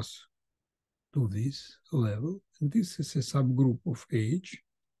moves us to this level, and this is a subgroup of H.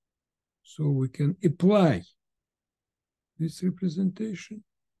 So we can apply this representation.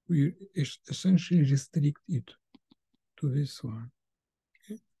 We essentially restrict it to this one.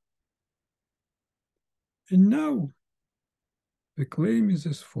 Okay? And now the claim is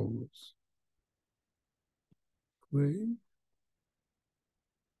as follows. Claim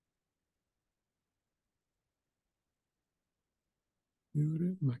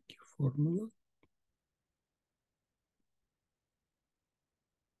Mackey formula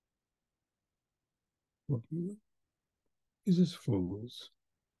is as follows.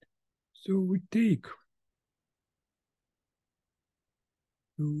 So we take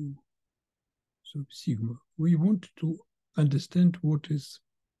so sigma. We want to understand what is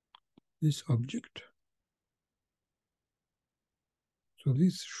this object. So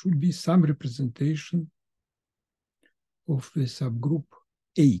this should be some representation of the subgroup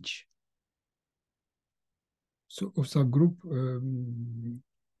H. So of subgroup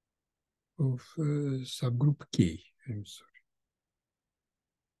K. I'm sorry.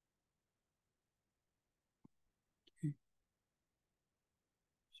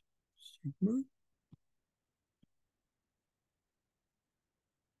 sigma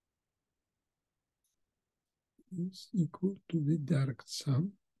is equal to the direct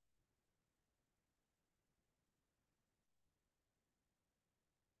sum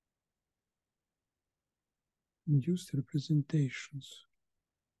induced representations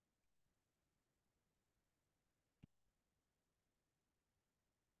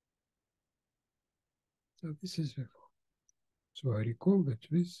so this is the so I recall that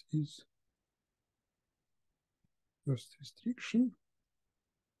this is first restriction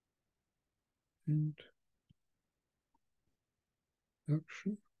and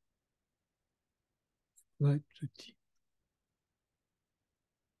action applied to T.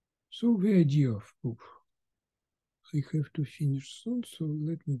 So the idea of proof. I have to finish soon, so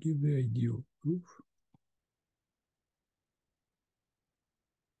let me give the idea of proof.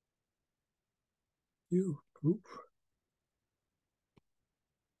 Idea of proof.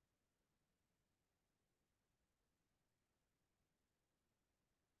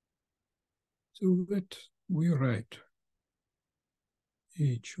 So that we write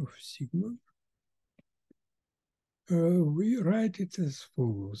h of sigma. We write it as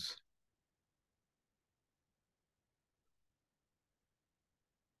follows.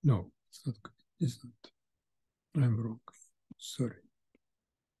 No, it's not good. It's not. I'm wrong. Sorry.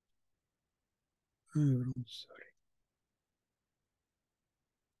 I'm wrong. Sorry.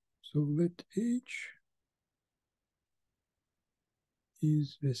 So let H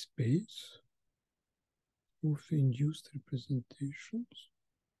is the space of induced representations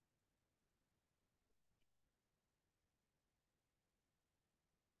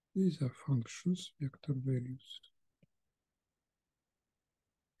these are functions, vector values.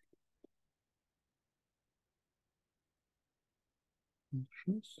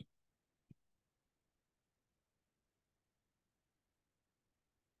 Functions.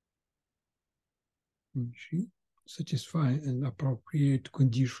 G satisfy an appropriate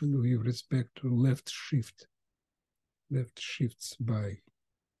condition with respect to left shifts by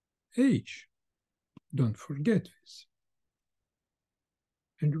H. Don't forget this.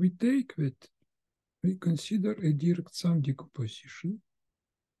 And we take that we consider a direct sum decomposition.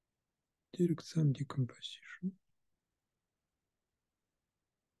 Direct sum decomposition.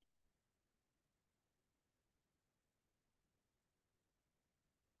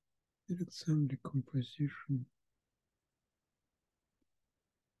 Direct sum decomposition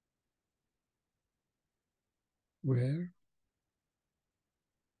where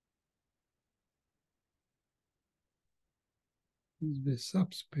is the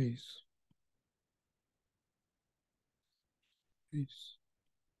subspace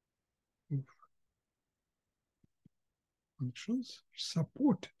of functions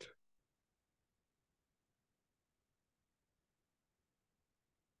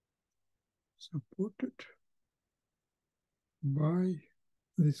supported by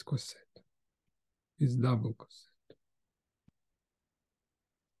this coset, this double coset.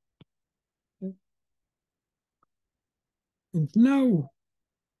 Okay. And now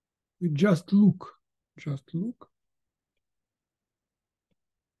we just look at the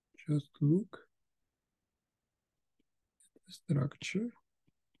structure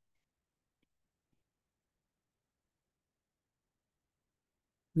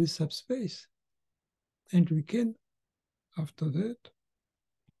this subspace, and we can after that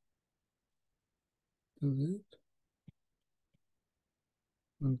we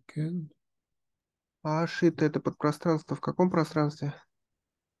can А шит это подпространство в каком пространстве?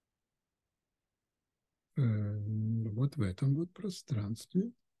 вот в этом вот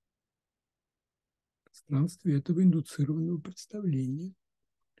пространстве этого индуцированного представления.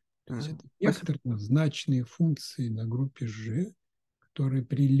 То есть это векторно-значные функции на группе G, которые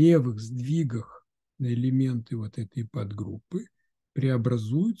при левых сдвигах на элементы вот этой подгруппы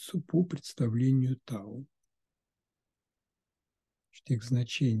преобразуются по представлению тау. Их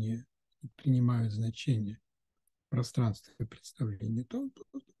значения принимают значение пространства и представления тау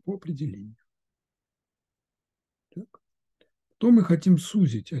по определению. Так. То мы хотим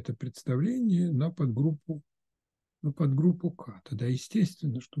сузить это представление на подгруппу К. Тогда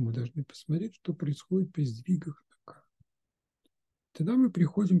естественно, что мы должны посмотреть, что происходит при сдвигах на К. Тогда мы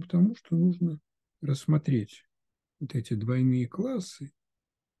приходим к тому, что нужно рассмотреть вот эти двойные классы,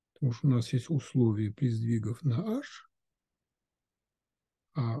 потому что у нас есть условия при сдвигах на H,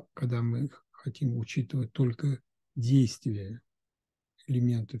 а когда мы хотим учитывать только действия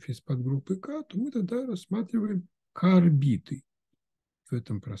элементов из подгруппы К, то мы тогда рассматриваем К-орбиты в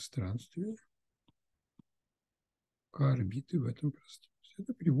этом пространстве. К-орбиты в этом пространстве.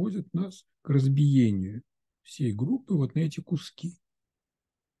 Это приводит нас к разбиению всей группы вот на эти куски.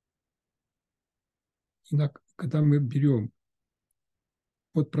 когда мы берем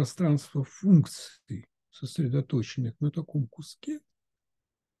подпространство функций, сосредоточенных на таком куске,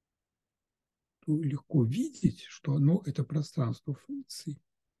 то легко видеть, что это пространство функций,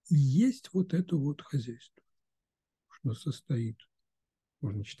 и есть вот это вот хозяйство, что состоит,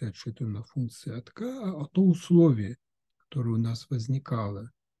 можно считать, что это на функции от k, а то условие, которое у нас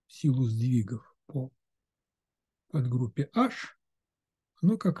возникало в силу сдвигов по подгруппе H,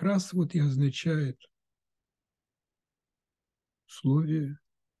 оно как раз вот и означает условие,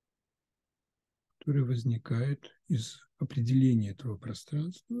 которое возникает из определения этого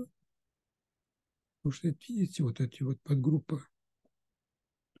пространства. Потому что, видите, вот эти вот подгруппа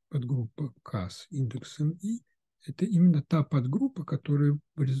K с индексом I, это именно та подгруппа, которая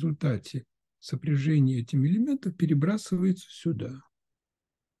в результате сопряжения этим элементов перебрасывается сюда,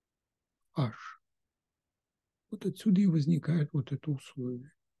 H. Вот отсюда и возникает вот это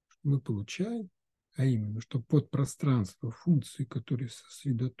условие, что мы получаем, а именно, что подпространство функций, которые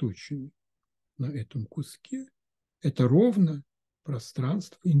сосредоточены на этом куске, это ровно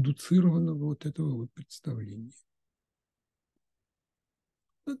пространство индуцированного вот этого вот представления.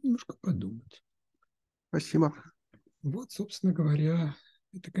 Надо немножко подумать. Спасибо. Вот, собственно говоря,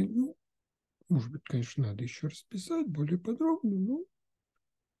 это, может быть, конечно, надо еще расписать более подробно, но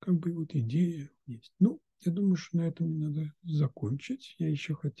как бы вот идея есть. Я думаю, что на этом надо закончить. Я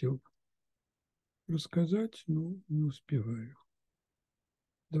еще хотел рассказать, но не успеваю.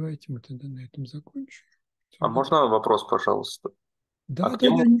 Давайте мы тогда на этом закончим. А можно вопрос, пожалуйста? Да,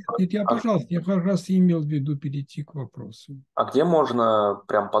 нет, пожалуйста, я как раз и имел в виду перейти к вопросу. А где можно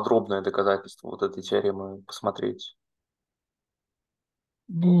прям подробное доказательство вот этой теоремы посмотреть?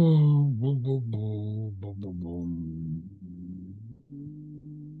 Не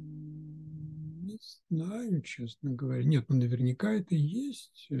знаю, честно говоря. Нет, наверняка это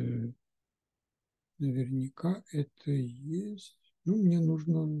есть. Наверняка это есть. Мне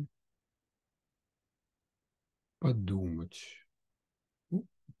нужно подумать.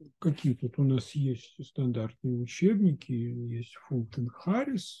 Какие тут у нас есть стандартные учебники, есть Фултон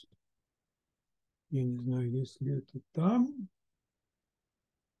Харрис. Я не знаю, если это там.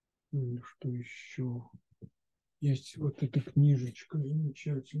 Что еще? Есть вот эта книжечка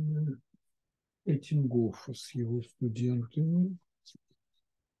замечательная Эттингофа с его студентами.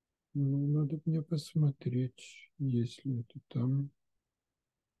 Надо мне посмотреть, если это там.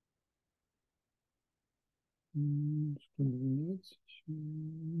 112.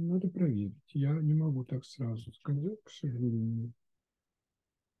 Надо проверить. Я не могу так сразу сказать, к сожалению.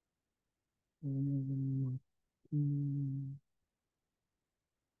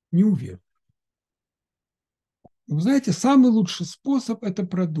 Не уверен. Вы знаете, самый лучший способ – это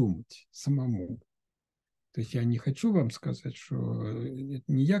продумать самому. То есть я не хочу вам сказать, что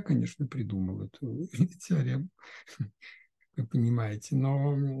это не я, конечно, придумал эту теорему, вы понимаете,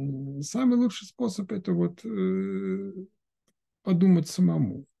 но самый лучший способ – это вот подумать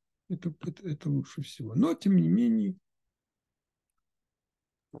самому. Это лучше всего. Но, тем не менее,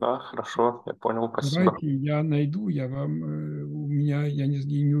 Да, хорошо, я понял, спасибо. давайте я найду, я вам, у меня, я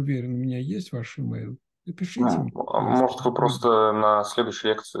не уверен, у меня есть ваш email. Напишите мне. Может, вы просто на следующей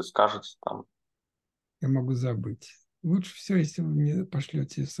лекции скажете там. Я могу забыть. Лучше всего, если вы мне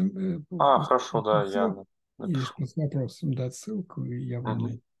пошлете Хорошо, да, я или напишу. с вопросом дать ссылку, и я вам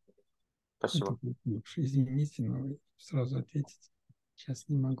найду. Это Спасибо. будет лучше. Извините, но сразу ответить сейчас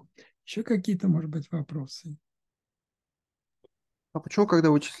не могу. Еще какие-то, может быть, вопросы? А почему,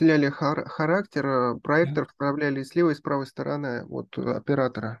 когда вычисляли характер, Да. проектор вставляли с левой и с правой стороны от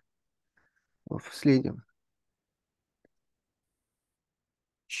оператора в следе?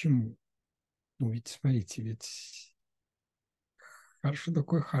 Почему? Ведь смотрите, ведь что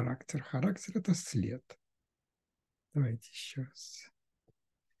такое характер? Характер – это след. Давайте еще раз.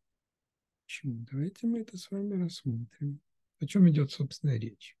 Почему? Давайте мы это с вами рассмотрим. О чем идет, собственно,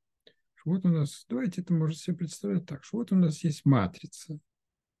 речь? Вот у нас, давайте это можно себе представлять так, что вот у нас есть матрица,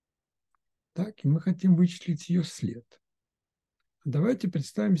 так, и мы хотим вычислить ее след. Давайте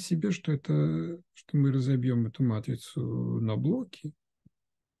представим себе, что мы разобьем эту матрицу на блоки.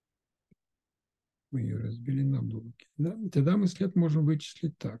 Мы ее разбили на блоки. Да? Тогда мы след можем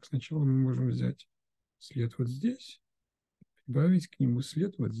вычислить так. Сначала мы можем взять след вот здесь, прибавить к нему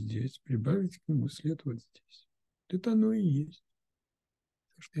след вот здесь, прибавить к нему след вот здесь. Это оно и есть.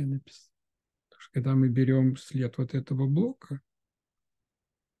 То, что я написал. Потому что когда мы берем след вот этого блока,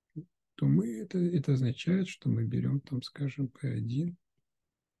 то это означает, что мы берем там, скажем, P1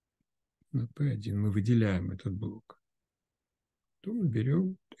 на P1. Мы выделяем этот блок. То мы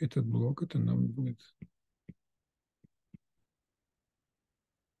берем этот блок, это нам будет.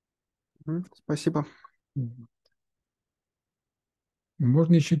 Спасибо. Вот.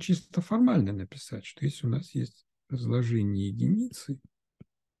 Можно еще чисто формально написать, что если у нас есть разложение единицы,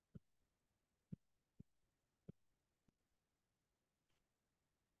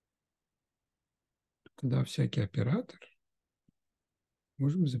 тогда всякий оператор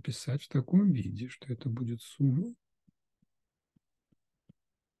можем записать в таком виде, что это будет сумма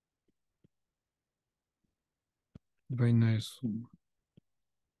двойная сумма.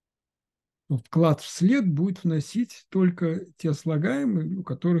 Но вклад в след будет вносить только те слагаемые, у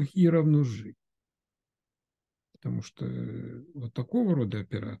которых и равно g. Потому что вот такого рода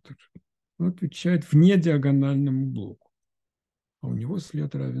оператор он отвечает вне диагональному блоку. А у него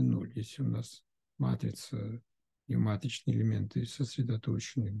след равен 0. Если у нас матрица и матричные элементы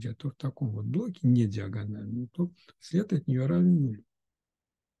сосредоточены где-то в таком вот блоке, не диагональном, то след от нее равен 0.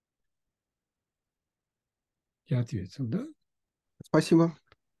 Я ответил, да? Спасибо.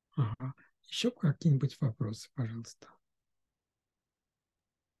 Ага. Еще какие-нибудь вопросы, пожалуйста.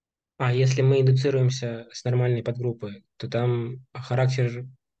 А если мы индуцируемся с нормальной подгруппы, то там характер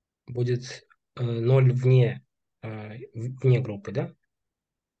будет 0 вне группы, да?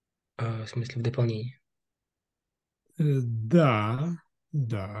 В смысле, в дополнении. Да,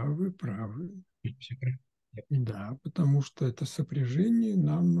 да, вы правы. Всё правильно. Да, потому что это сопряжение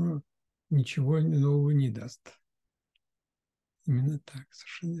нам ничего нового не даст. Именно так,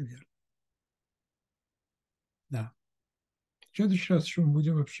 совершенно верно. Да. В следующий раз еще мы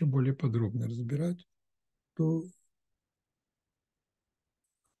будем вообще более подробно разбирать, что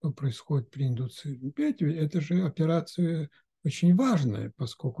происходит при индуцировании. Опять, это же операция очень важная,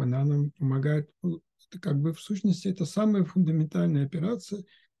 поскольку она нам помогает, это как бы в сущности это самая фундаментальная операция,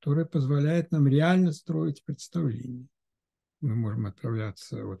 которая позволяет нам реально строить представление. Мы можем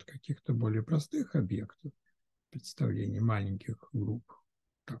отправляться от каких-то более простых объектов, представлений маленьких групп,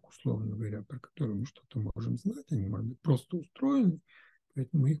 так условно говоря, про которые мы что-то можем знать, они, может быть, просто устроены,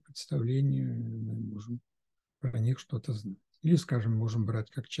 поэтому их представление, мы можем про них что-то знать. Или, скажем, можем брать,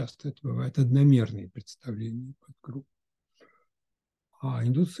 как часто это бывает, одномерные представления под группу. А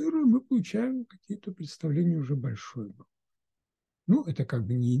индуцируя, мы получаем какие-то представления уже большой. Ну, это как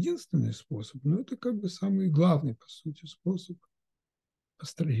бы не единственный способ, но это как бы самый главный, по сути, способ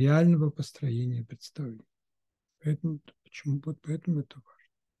реального построения представлений. Поэтому, поэтому это важно.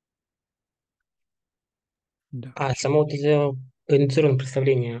 Да. А само вот это инициированное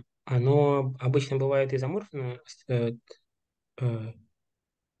представление, оно обычно бывает изоморфно. Э, ну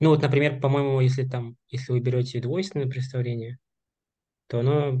вот, например, по-моему, если вы берете двойственное представление, то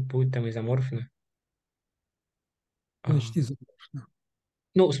оно будет там изоморфно. Значит, изоморфно.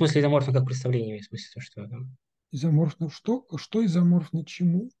 Ну, в смысле изоморфно как представление, в смысле то, что там. Изоморфно что? Что изоморфно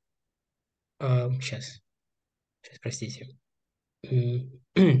чему? Сейчас, простите.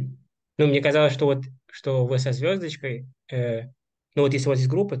 Ну, мне казалось, что вот что V со звездочкой, ну вот если у вас есть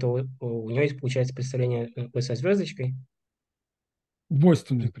группа, то у нее есть, получается, представление V со звездочкой.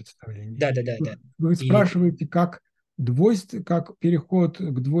 Двойственное представление. Да, да, да, да. Вы И спрашиваете, как как переход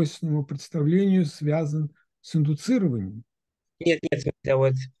к двойственному представлению связан с индуцированием? нет, в смысле, а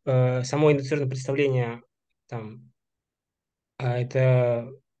вот само индуцированное представление там, это,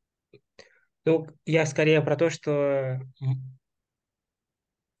 ну, я скорее про то, что Вы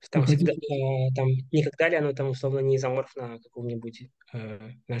там всегда, хотите? там никогда ли оно там условно не изоморфно какому-нибудь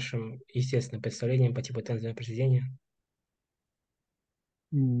нашим естественным представлением по типу тензорного произведения.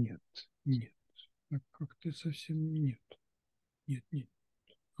 Нет, нет. Так как-то совсем нет. Нет, нет.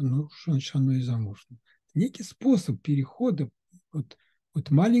 Что значит оно изоморфно? Некий способ перехода от, от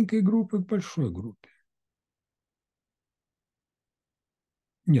маленькой группы к большой группе.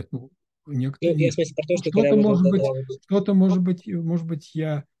 Нет, ну, Ну, некоторые я в нет. смысле про то, что когда вот, Что-то может быть,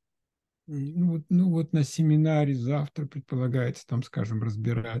 я ну вот на семинаре завтра предполагается там, скажем,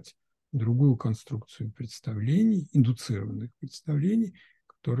 разбирать другую конструкцию представлений, индуцированных представлений,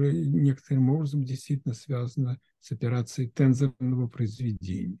 которая некоторым образом действительно связана с операцией тензорного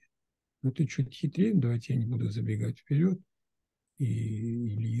произведения. Но это чуть хитрее, давайте я не буду забегать вперед.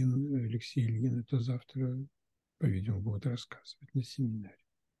 И Алексей Ильин это завтра, по-видимому, будет рассказывать на семинаре.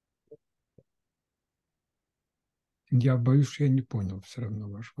 Я боюсь, что я не понял все равно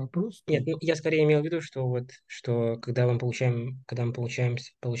ваш вопрос. нет, ну, я скорее имел в виду, что вот, что когда мы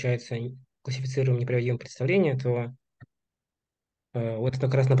получается, классифицируем неправдивые представления, то вот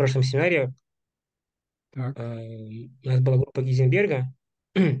как раз на прошлом семинаре Так, у нас была группа Гейзенберга,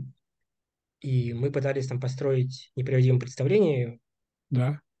 и мы пытались там построить неправдивое представление,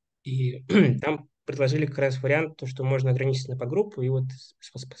 да. и там предложили как раз вариант, то, что можно ограничиться на подгруппу, и вот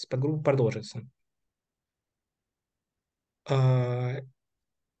с подгруппы продолжится. А,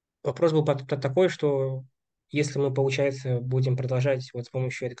 Вопрос был такой, что если мы, получается, будем продолжать вот с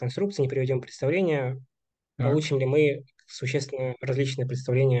помощью этой конструкции, не приведем представление, Так, получим ли мы существенно различные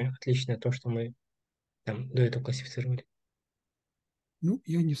представления, отличные от того, что мы там до этого классифицировали? ну,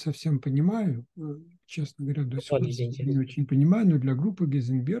 я не совсем понимаю, честно говоря, до сих пор Ладно, извините. не очень понимаю, но для группы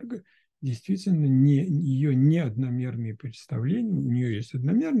Гейзенберга действительно ее не одномерные представления, у нее есть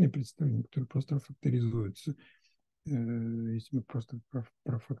одномерные представления, которые просто факторизуются. Если мы просто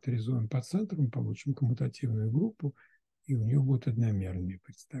профакторизуем по центру, мы получим коммутативную группу, и у нее будут одномерные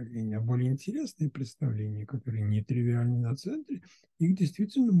представления. А более интересные представления, которые не тривиальны на центре, их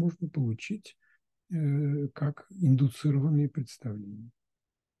действительно можно получить как индуцированные представления.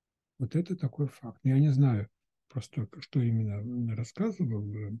 Вот это такой факт. Я не знаю просто, что именно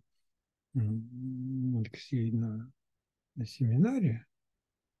рассказывал Алексей на семинаре,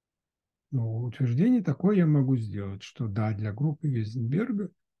 но утверждение такое я могу сделать, что да, для группы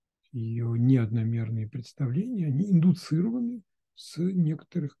Вейзенберга ее неодномерные представления, они индуцированы с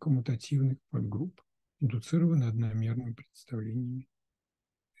некоторых коммутативных подгрупп, индуцированы одномерными представлениями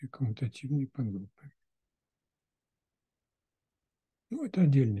и коммутативной подгруппы. Ну, это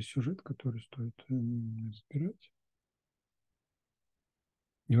отдельный сюжет, который стоит разбирать.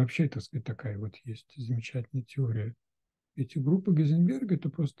 И вообще, так сказать, такая вот есть замечательная теория. Эти группы Гейзенберга – это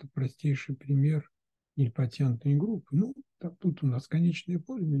просто простейший пример нильпотентной группы. Ну, так тут у нас конечное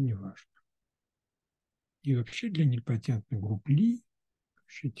поле, но не важно. И вообще для нильпотентной группы Ли,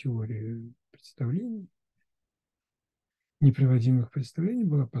 вообще теория представлений, неприводимых представлений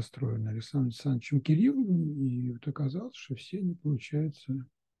была построена Александром Александровичем Кирилловым, и вот оказалось, что все они получаются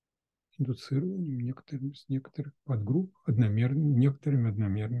индуцированием с некоторых подгрупп некоторыми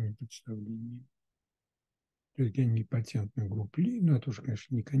одномерными представлениями. То есть для непатентных групп Ли, но это уже,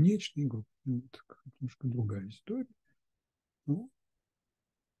 конечно, не конечные группы, это немножко другая история. Но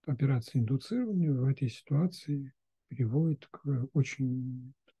операция индуцирования в этой ситуации приводит к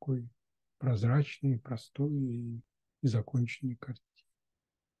очень такой прозрачной, простой и законченной картине.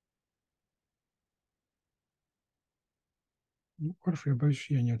 Ну, хорошо, я боюсь,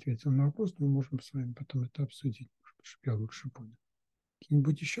 что я не ответил на вопрос, но мы можем с вами потом это обсудить, чтобы я лучше понял.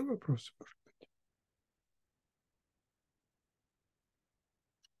 Какие-нибудь еще вопросы, может быть?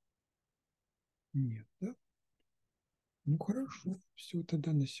 Нет, да? Ну, хорошо. Все,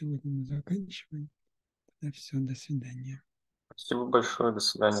 тогда на сегодня мы заканчиваем. Тогда все, до свидания. Спасибо большое, до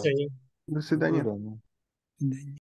свидания. До свидания. До свидания.